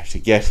you start to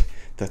get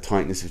that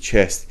tightness of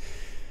chest,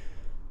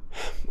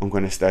 I'm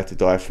going to start to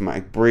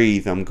diaphragmatic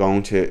breathe. I'm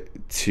going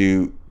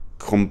to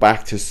come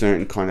back to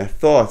certain kind of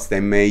thoughts. They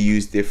may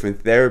use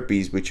different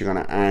therapies which are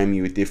going to arm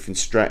you with different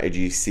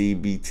strategies,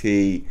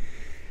 CBT,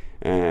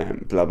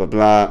 blah blah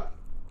blah,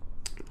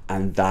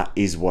 and that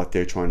is what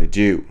they're trying to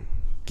do,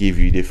 give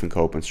you different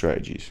coping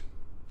strategies.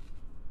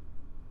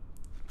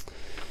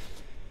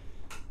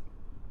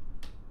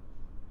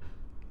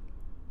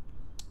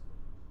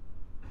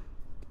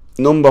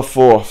 Number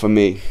 4 for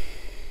me.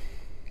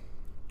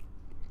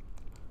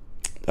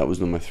 That was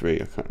number 3.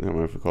 I can't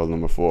remember if I called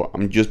number 4.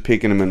 I'm just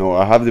picking them in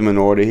order. I have them in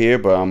order here,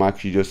 but I'm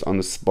actually just on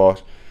the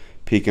spot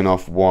picking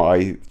off what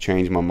I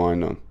changed my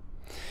mind on.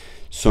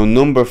 So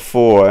number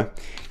 4,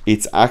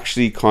 it's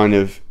actually kind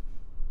of,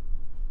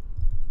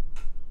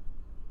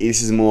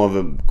 this is more of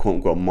a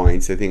quote-unquote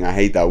mindset thing. I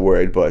hate that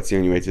word, but it's the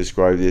only way to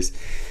describe this.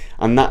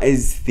 And that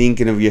is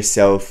thinking of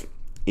yourself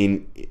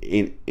in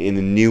a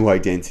new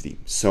identity.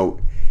 So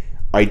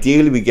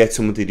ideally, we get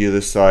someone to the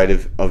other side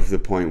of the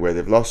point where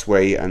they've lost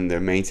weight and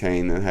they're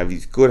maintaining and have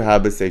these good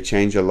habits, they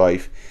change their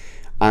life,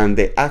 and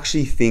they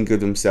actually think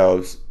of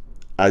themselves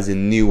as a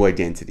new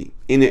identity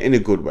in a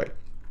good way.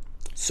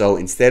 So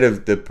instead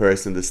of the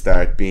person to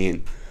start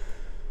being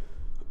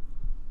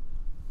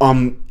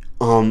an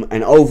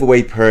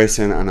overweight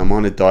person and I'm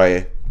on a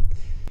diet,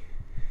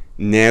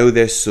 now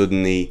they're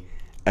suddenly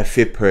a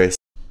fit person.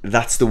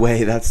 That's the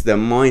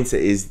mindset,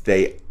 is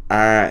they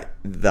are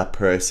that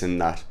person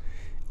that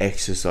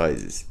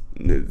exercises.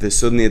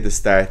 Suddenly at the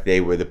start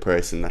they were the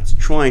person that's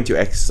trying to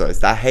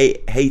exercise, that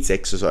hates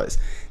exercise.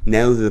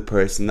 Now they're the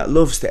person that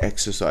loves to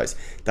exercise.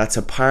 That's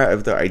a part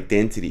of their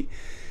identity.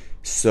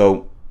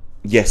 So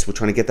yes, we're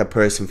trying to get that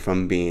person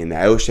from being the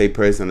out-of-shape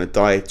person on a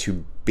diet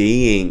to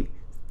being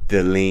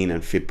the lean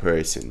and fit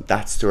person.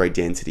 That's their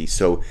identity.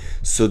 So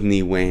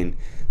suddenly when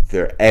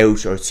they're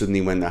out, or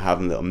suddenly when they're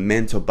having little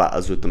mental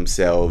battles with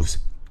themselves,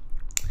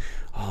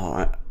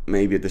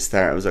 maybe at the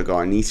start I was like,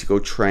 I need to go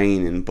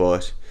training,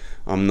 but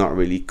I'm not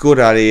really good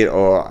at it,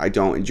 or I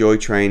don't enjoy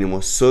training.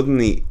 Well,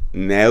 suddenly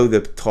now the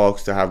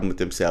talks they're having with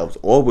themselves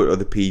or with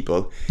other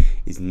people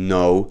is,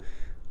 no,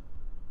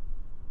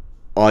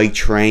 I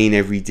train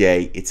every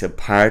day. It's a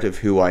part of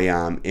who I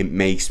am. It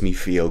makes me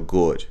feel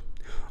good.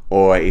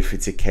 Or if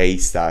it's a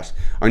case that,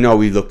 I know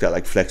we looked at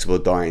like flexible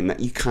dieting, that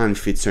you can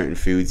fit certain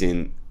foods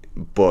in,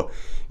 but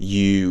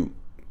you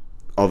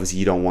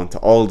don't want to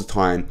all the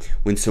time.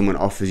 When someone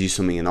offers you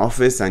something in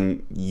office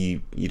and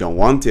you don't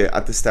want it,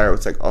 at the start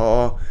it's like,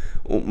 oh,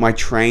 my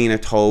trainer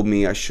told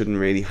me I shouldn't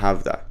really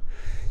have that.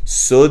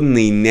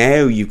 Suddenly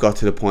now you've got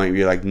to the point where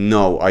you're like,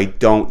 no, I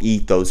don't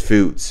eat those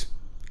foods,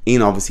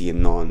 in obviously a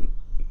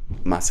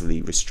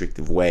non-massively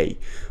restrictive way,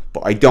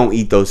 but I don't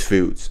eat those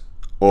foods,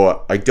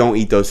 or I don't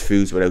eat those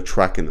foods without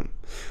tracking them,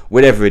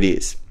 whatever it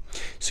is.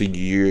 So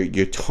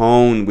your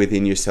tone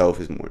within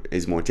yourself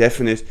is more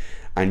definite,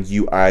 and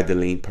you are the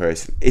lean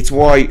person. It's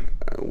why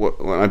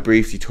when I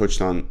briefly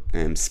touched on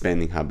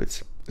spending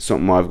habits,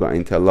 something I've got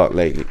into a lot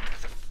lately.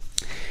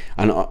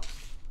 And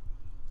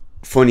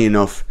funny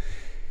enough,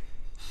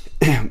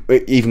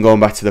 even going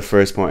back to the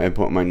first point I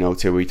put in my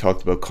notes here, where we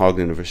talked about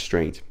cognitive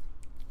restraint,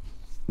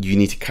 you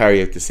need to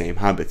carry out the same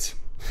habits.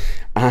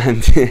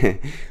 And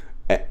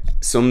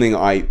something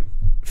I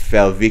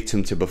fell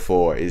victim to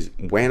before is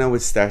when I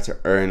would start to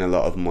earn a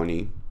lot of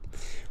money,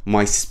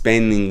 my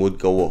spending would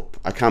go up.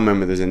 I can't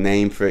remember, there's a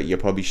name for it. You're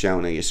probably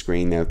shouting at your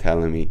screen now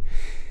telling me.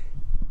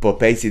 But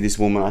basically, this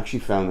woman, I actually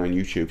found her on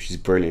YouTube. She's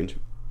brilliant.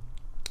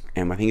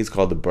 I think it's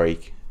called The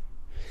Break.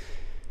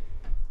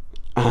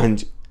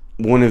 And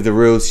one of the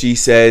rules she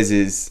says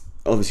is,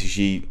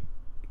 obviously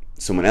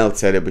someone else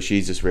said it, but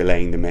she's just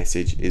relaying the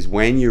message, is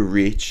when you're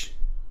rich,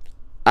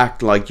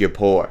 act like you're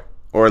poor.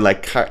 Or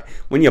like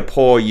when you're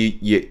poor,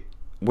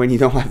 when you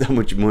don't have that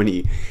much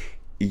money,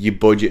 you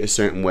budget a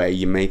certain way,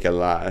 you make it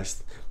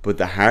last. But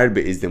the hard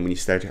bit is then when you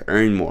start to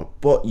earn more,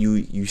 but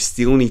you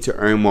still need to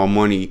earn more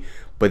money,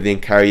 but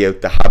then carry out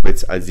the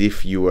habits as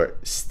if you were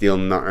still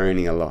not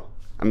earning a lot.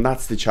 And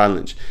that's the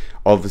challenge.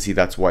 Obviously,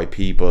 that's why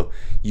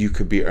you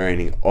could be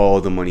earning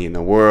all the money in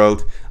the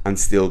world and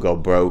still go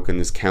broke. And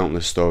there's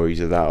countless stories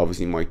of that.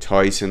 Obviously, Mike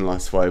Tyson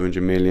lost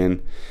 500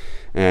 million.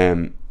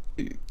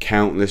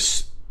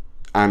 Countless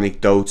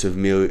anecdotes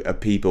of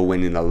people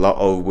winning a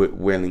lotto,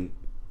 winning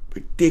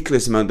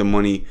ridiculous amount of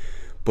money,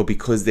 but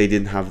because they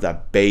didn't have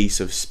that base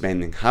of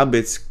spending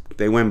habits,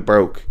 they went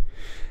broke.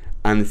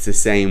 And it's the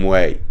same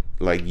way.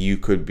 Like, you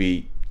could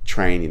be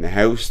training the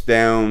house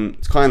down.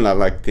 It's kind of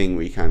like thing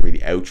where you can't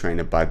really out train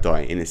a bad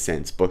diet in a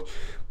sense, but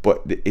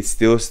it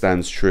still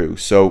stands true.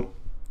 So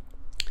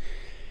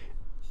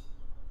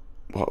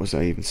what was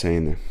I even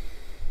saying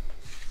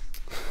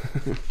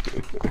there?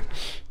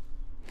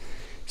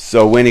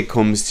 So when it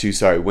comes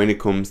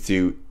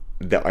to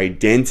the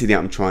identity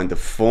I'm trying to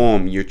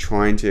form, you're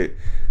trying to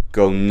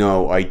go,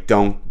 no, I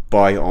don't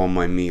buy all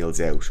my meals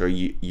out, or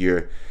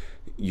you're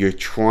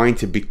trying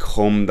to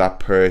become that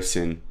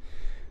person,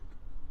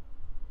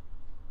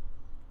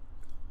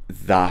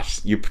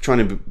 that you're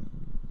trying to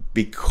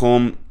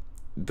become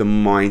the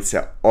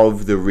mindset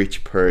of the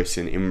rich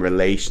person in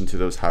relation to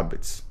those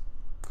habits.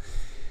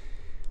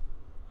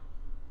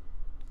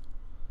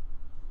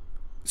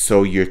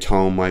 So your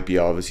tone might be,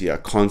 obviously, I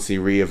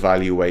constantly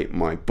reevaluate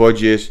my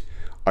budget.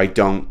 I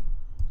don't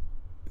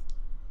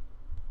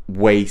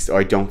waste, or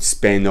I don't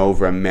spend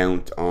over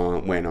amount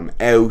on when I'm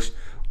out,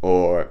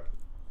 or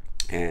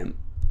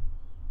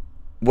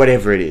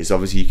whatever it is.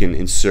 Obviously, you can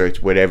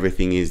insert whatever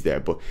thing is there,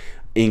 but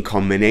in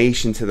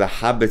combination to the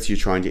habits you're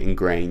trying to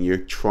ingrain, you're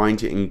trying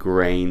to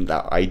ingrain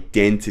that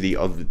identity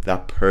of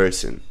that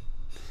person.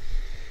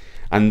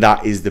 And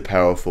that is the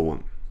powerful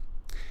one.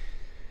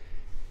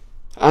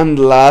 And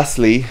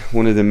lastly,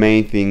 one of the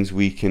main things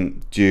we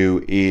can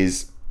do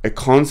is a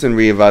constant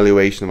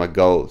reevaluation of our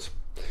goals.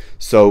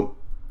 So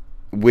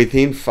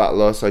within fat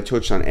loss, I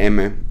touched on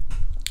Emma,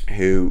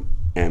 who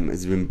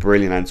has been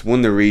brilliant, and it's one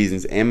of the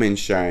reasons Emma and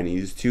Sharni,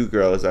 these two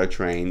girls I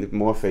trained,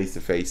 more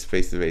face-to-face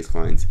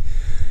clients,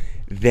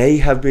 they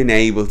have been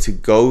able to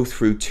go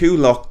through 2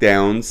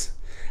 lockdowns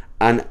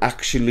and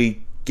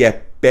actually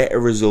get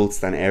better results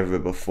than ever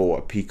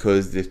before,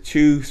 because the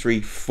 2, 3,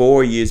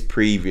 4 years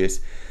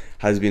previous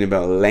has been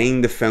about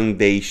laying the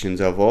foundations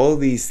of all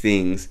these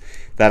things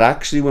that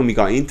actually, when we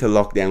got into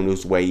lockdown, it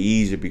was way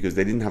easier because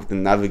they didn't have to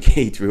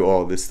navigate through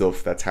all this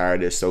stuff that's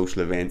harder,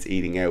 social events,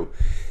 eating out.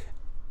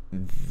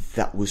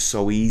 That was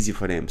so easy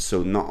for them.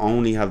 So not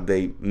only have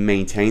they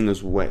maintained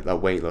that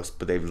weight loss,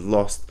 but they've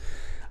lost.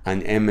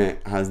 And Emma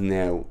has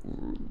now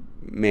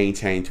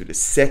maintained through the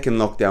second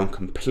lockdown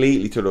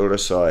completely to the other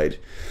side.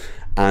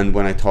 And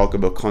when I talk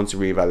about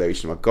constant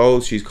reevaluation of our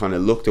goals, she's kind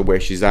of looked at where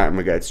she's at in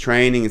regards to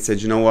training and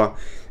said, you know what,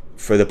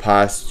 for the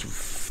past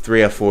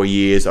 3 or 4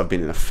 years I've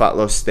been in a fat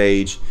loss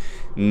stage.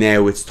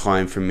 Now it's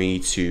time for me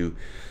to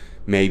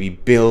maybe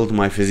build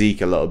my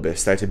physique a little bit,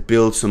 start to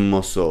build some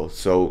muscle.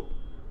 So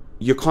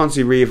you're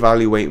constantly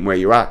reevaluating where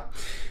you're at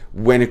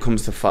when it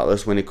comes to fat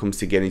loss, when it comes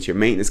to getting to your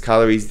maintenance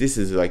calories. This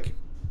is like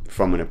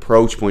from an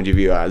approach point of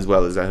view as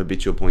well as a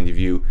habitual point of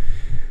view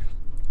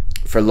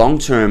for long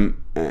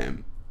term,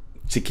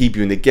 to keep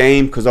you in the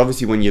game, because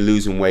obviously when you're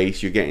losing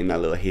weight, you're getting that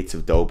little hits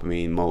of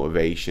dopamine,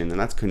 motivation, and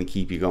that's going to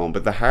keep you going.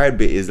 But the hard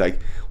bit is,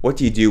 like, what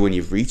do you do when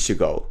you've reached your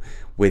goal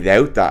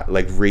without that,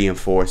 like,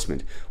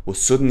 reinforcement? Well,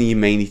 suddenly you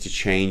may need to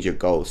change your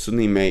goal.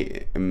 Suddenly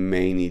it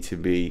may need to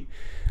be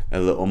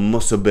a little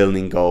muscle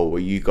building goal where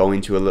you go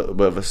into a little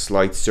bit of a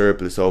slight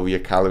surplus over your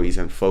calories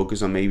and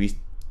focus on maybe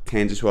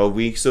 10 to 12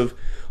 weeks of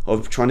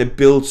trying to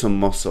build some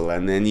muscle,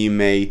 and then you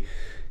may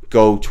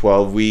go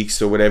 12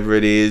 weeks or whatever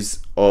it is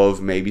of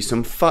maybe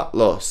some fat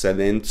loss and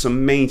then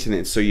some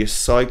maintenance. So you're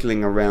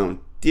cycling around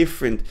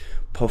different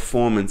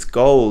performance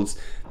goals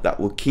that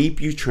will keep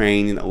you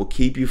training, that will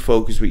keep you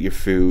focused with your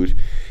food.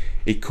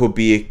 It could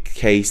be a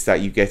case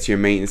that you get to your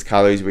maintenance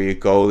calories where your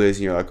goal is,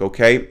 and you're like,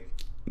 okay,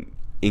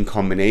 in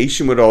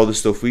combination with all the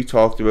stuff we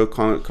talked about,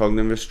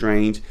 cognitive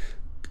restraint,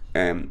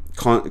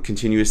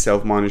 continuous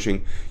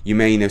self-monitoring, you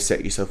may now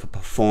set yourself a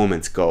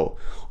performance goal.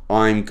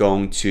 I'm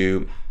going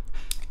to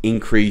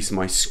increase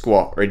my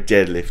squat or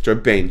deadlift or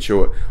bench,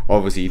 or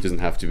obviously it doesn't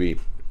have to be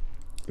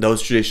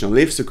those traditional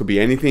lifts, it could be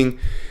anything.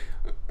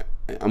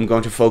 I'm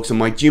going to focus on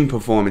my gym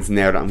performance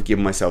now that I'm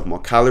giving myself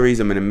more calories.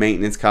 I'm in a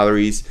maintenance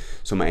calories,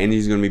 so my energy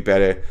is going to be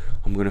better.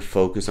 I'm going to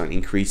focus on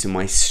increasing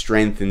my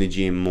strength in the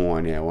gym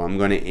more now. I'm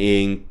going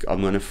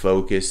to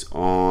focus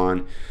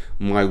on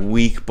my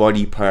weak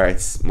body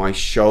parts. My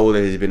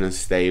shoulder has been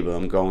unstable.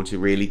 I'm going to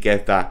really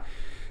get that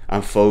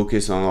and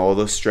focus on all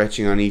the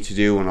stretching I need to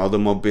do, and all the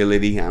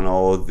mobility, and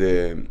all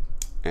the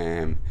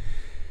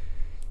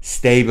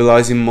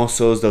stabilizing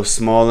muscles, those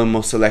smaller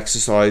muscle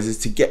exercises,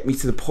 to get me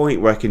to the point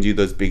where I can do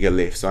those bigger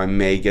lifts. I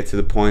may get to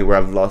the point where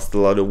I've lost a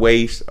lot of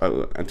weight.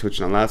 I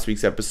touched on last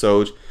week's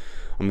episode.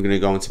 I'm going to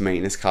go into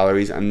maintenance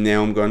calories, and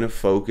now I'm going to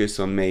focus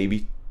on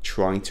maybe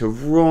trying to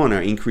run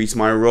or increase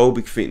my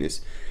aerobic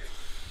fitness.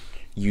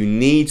 You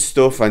need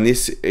stuff, and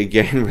this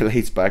again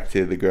relates back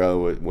to the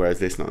girl whereas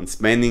this not on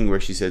spending,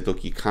 where she said,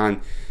 look, you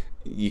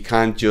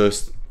can't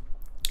just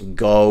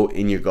go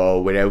in your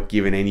goal without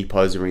giving any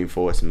positive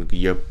reinforcement.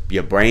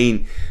 Your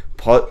brain,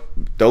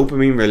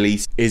 dopamine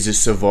release is a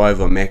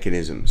survival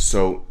mechanism.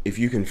 So if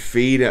you can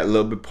feed it a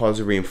little bit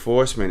positive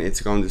reinforcement,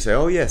 it's going to say,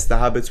 oh yes, the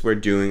habits we're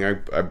doing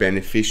are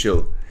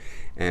beneficial.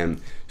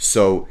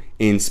 So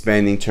in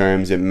spending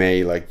terms, it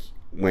may, like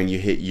when you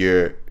hit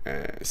your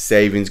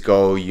savings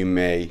goal, you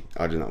may,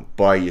 I don't know,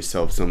 buy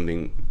yourself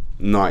something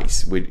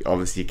nice, with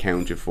obviously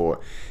accounted for.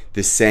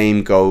 The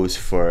same goes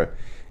for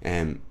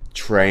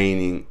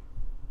training,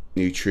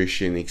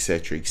 nutrition,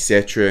 etc.,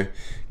 etc.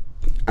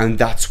 And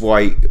that's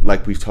why,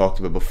 like we've talked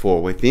about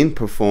before, within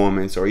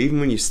performance, or even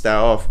when you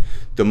start off,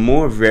 the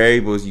more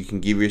variables you can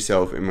give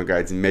yourself in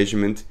regards to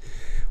measurement,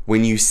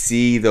 when you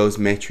see those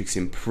metrics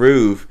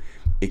improve,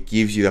 it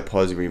gives you that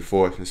positive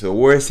reinforcement. So the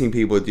worst thing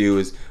people do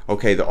is,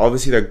 okay,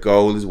 obviously their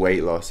goal is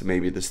weight loss,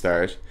 maybe at the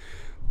start,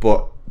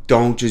 but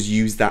don't just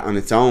use that on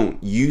its own.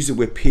 Use it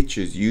with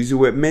pictures, use it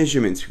with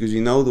measurements, because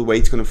you know the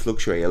weight's going to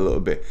fluctuate a little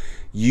bit.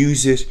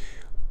 Use it.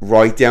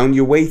 Write down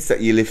your weights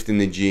that you lift in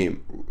the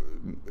gym.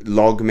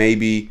 Log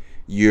maybe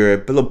your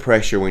blood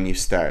pressure when you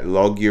start.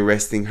 Log your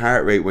resting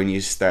heart rate when you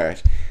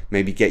start.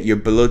 Maybe get your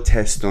blood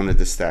test done at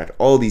the start.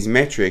 All these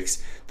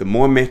metrics, the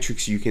more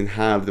metrics you can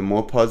have, the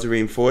more positive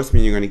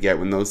reinforcement you're going to get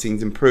when those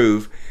things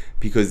improve.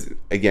 Because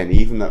again,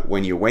 even that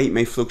when your weight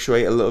may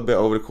fluctuate a little bit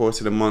over the course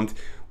of the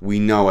month, we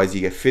know as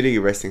you get fitter,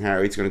 your resting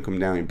heart rate's going to come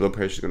down, your blood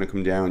pressure is going to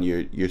come down,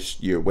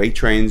 your weight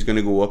training is going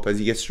to go up as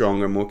you get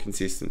stronger, more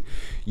consistent.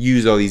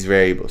 Use all these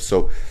variables.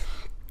 So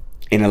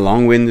in a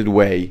long-winded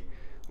way,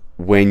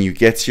 when you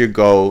get to your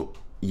goal,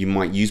 you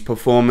might use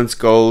performance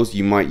goals,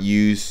 you might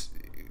use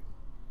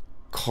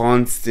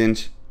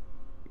constant,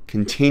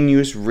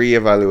 continuous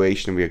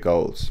reevaluation of your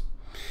goals.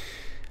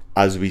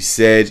 As we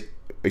said,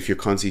 if you're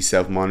constantly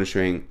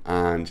self-monitoring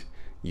and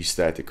you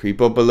start to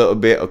creep up a little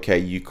bit, okay,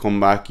 you come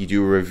back, you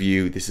do a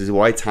review. This is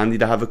why it's handy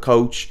to have a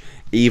coach,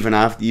 even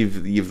after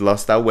you've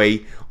lost that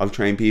weight. I've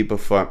trained people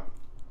for,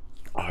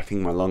 I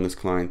think my longest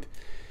client,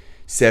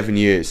 7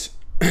 years.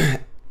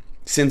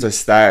 Since I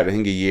started, I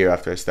think a year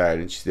after I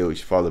started, and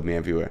she followed me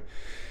everywhere.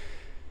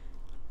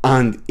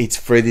 And it's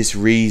for this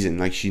reason.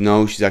 Like, she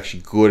knows she's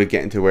actually good at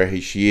getting to where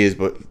she is,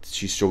 but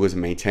she struggles to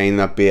maintain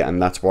that bit, and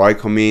that's where I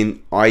come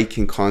in. I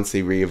can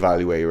constantly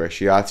reevaluate where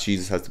she at. She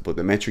just has to put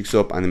the metrics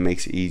up, and it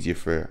makes it easier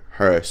for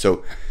her.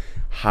 So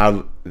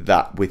have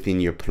that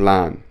within your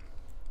plan.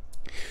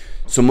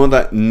 Some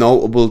other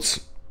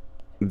notables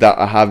that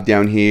I have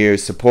down here: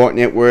 support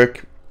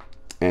network.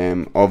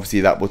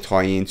 Obviously that will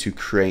tie into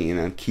creating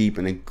and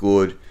keeping a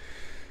good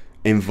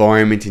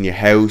environment in your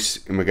house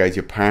in regards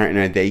to your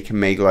partner. They can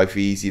make life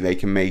easy. They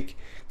can make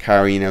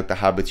carrying out the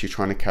habits you're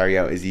trying to carry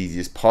out as easy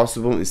as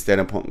possible, instead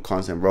of putting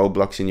constant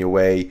roadblocks in your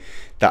way.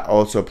 That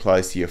also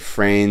applies to your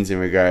friends in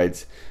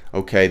regards,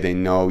 okay, they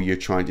know you're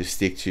trying to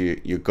stick to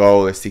your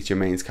goal or stick to your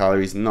maintenance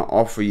calories, and not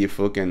offer you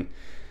fucking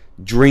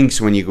drinks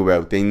when you go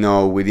out. They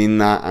know within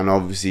that, and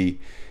obviously,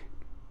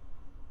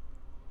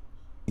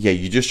 yeah,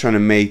 you're just trying to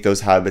make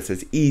those habits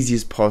as easy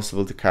as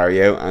possible to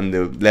carry out, and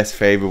the less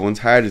favourite ones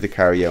harder to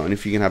carry out. And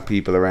if you can have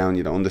people around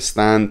you that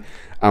understand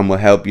and will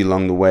help you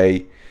along the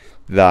way,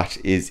 that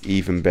is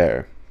even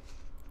better.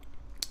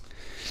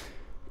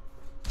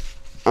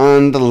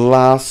 And the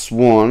last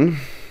one,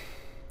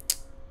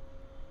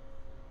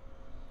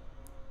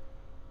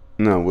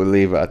 no, we'll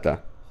leave it at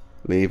that.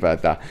 Leave it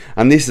at that.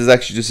 And this is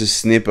actually just a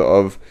snippet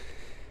of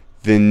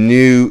the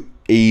new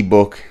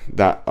ebook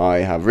that I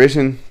have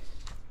written.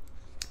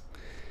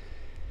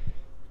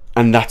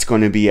 And that's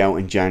going to be out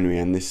in January,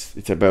 and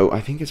it's about, I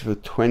think it's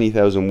about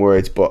 20,000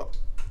 words, but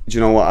do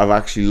you know what? I've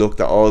actually looked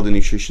at all the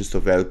nutrition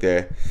stuff out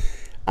there,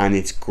 and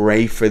it's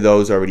great for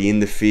those already in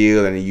the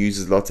field, and it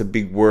uses lots of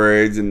big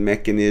words and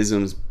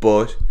mechanisms.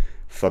 But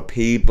for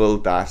people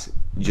that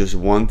just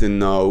want to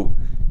know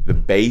the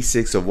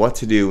basics of what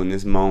to do in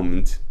this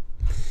moment,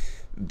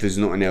 there's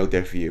nothing out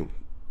there for you.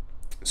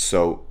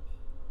 So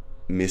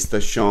Mr.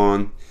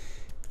 Sean,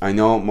 I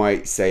know it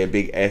might say a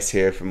big S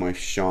here for my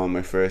Sean,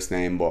 my first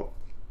name, but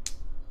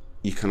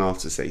you can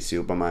also say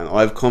Superman.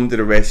 I've come to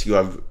the rescue.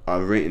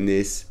 I've written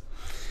this,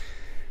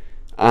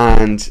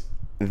 and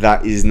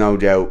that is no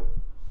doubt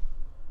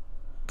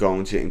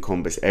going to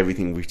encompass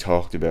everything we've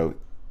talked about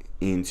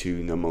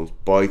into the most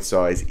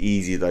bite-sized,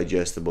 easy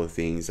digestible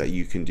things that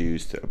you can do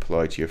to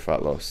apply to your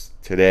fat loss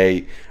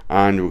today.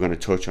 And we're going to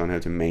touch on how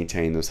to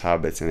maintain those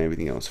habits and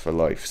everything else for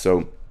life.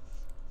 So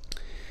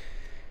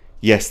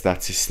yes,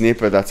 that's a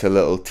snippet, that's a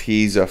little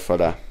teaser for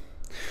that.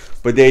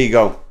 But there you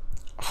go.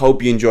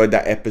 Hope you enjoyed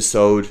that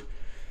episode.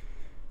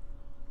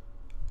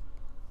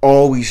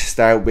 always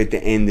start with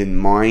the end in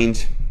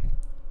mind.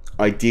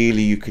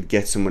 Ideally, you could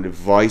get some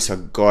advice or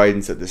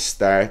guidance at the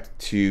start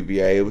to be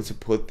able to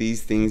put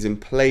these things in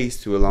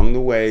place to along the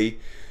way.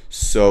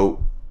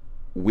 So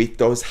with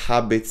those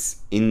habits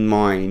in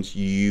mind,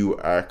 you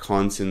are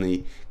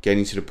constantly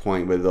getting to the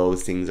point where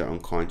those things are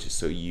unconscious.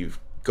 So you've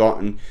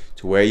gotten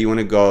to where you want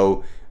to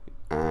go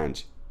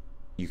and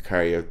you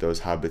carry out those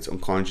habits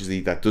unconsciously.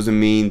 That doesn't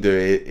mean there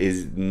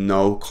is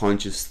no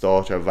conscious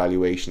thought or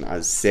evaluation.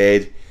 As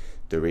said,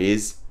 there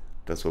is.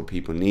 That's what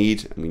people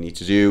need and we need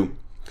to do.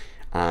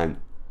 And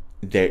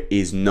there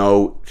is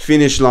no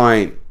finish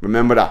line.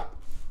 Remember that.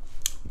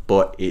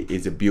 But it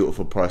is a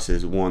beautiful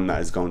process, one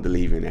that is going to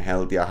leave you in a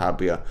healthier,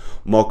 happier,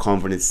 more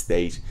confident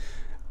state,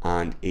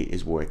 and it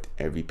is worth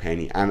every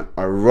penny. And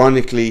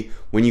ironically,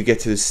 when you get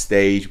to the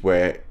stage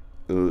where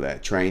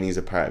training is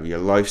a part of your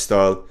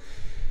lifestyle,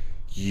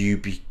 you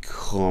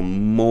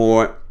become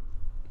more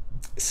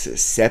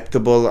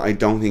susceptible, I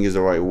don't think is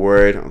the right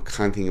word, I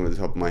can't think of it at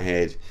the top of my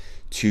head,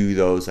 to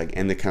those like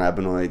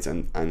endocannabinoids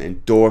and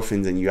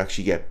endorphins, and you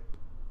actually get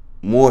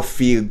more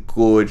feel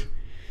good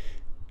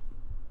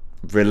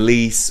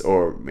release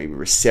or maybe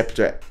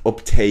receptor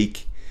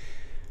uptake,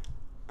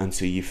 and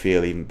so you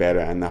feel even better,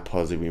 and that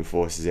positively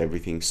reinforces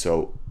everything.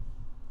 So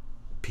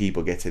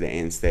people get to the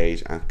end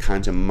stage and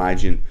can't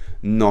imagine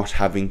not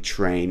having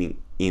training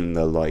in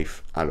their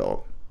life at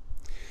all.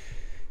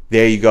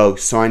 There you go,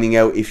 signing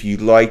out. If you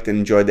liked and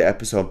enjoyed the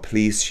episode,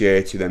 please share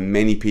it to the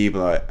many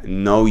people I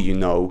know you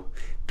know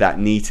that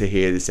need to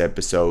hear this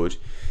episode.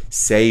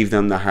 Save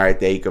them the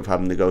heartache of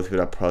having to go through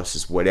that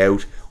process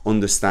without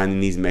understanding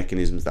these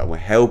mechanisms that will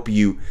help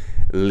you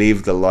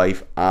live the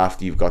life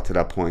after you've got to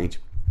that point.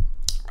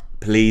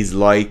 Please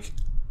like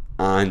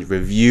and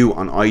review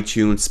on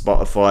iTunes,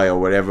 Spotify, or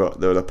whatever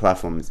the other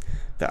platforms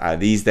that are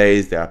these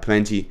days. There are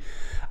plenty.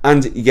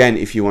 And again,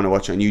 if you want to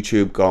watch on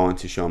YouTube, go on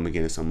to Sean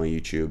McGuinness on my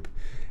YouTube.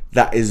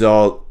 That is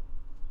all.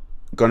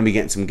 Going to be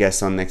getting some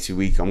guests on next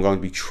week. I'm going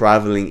to be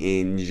traveling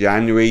in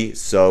January,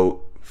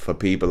 so for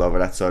people over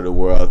that side of the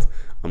world,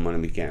 I'm going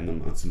to be getting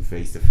them on some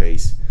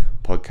face-to-face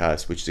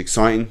podcasts, which is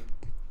exciting.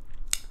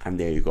 And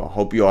there you go.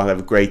 Hope you all have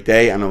a great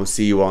day, and I will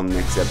see you on the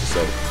next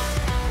episode.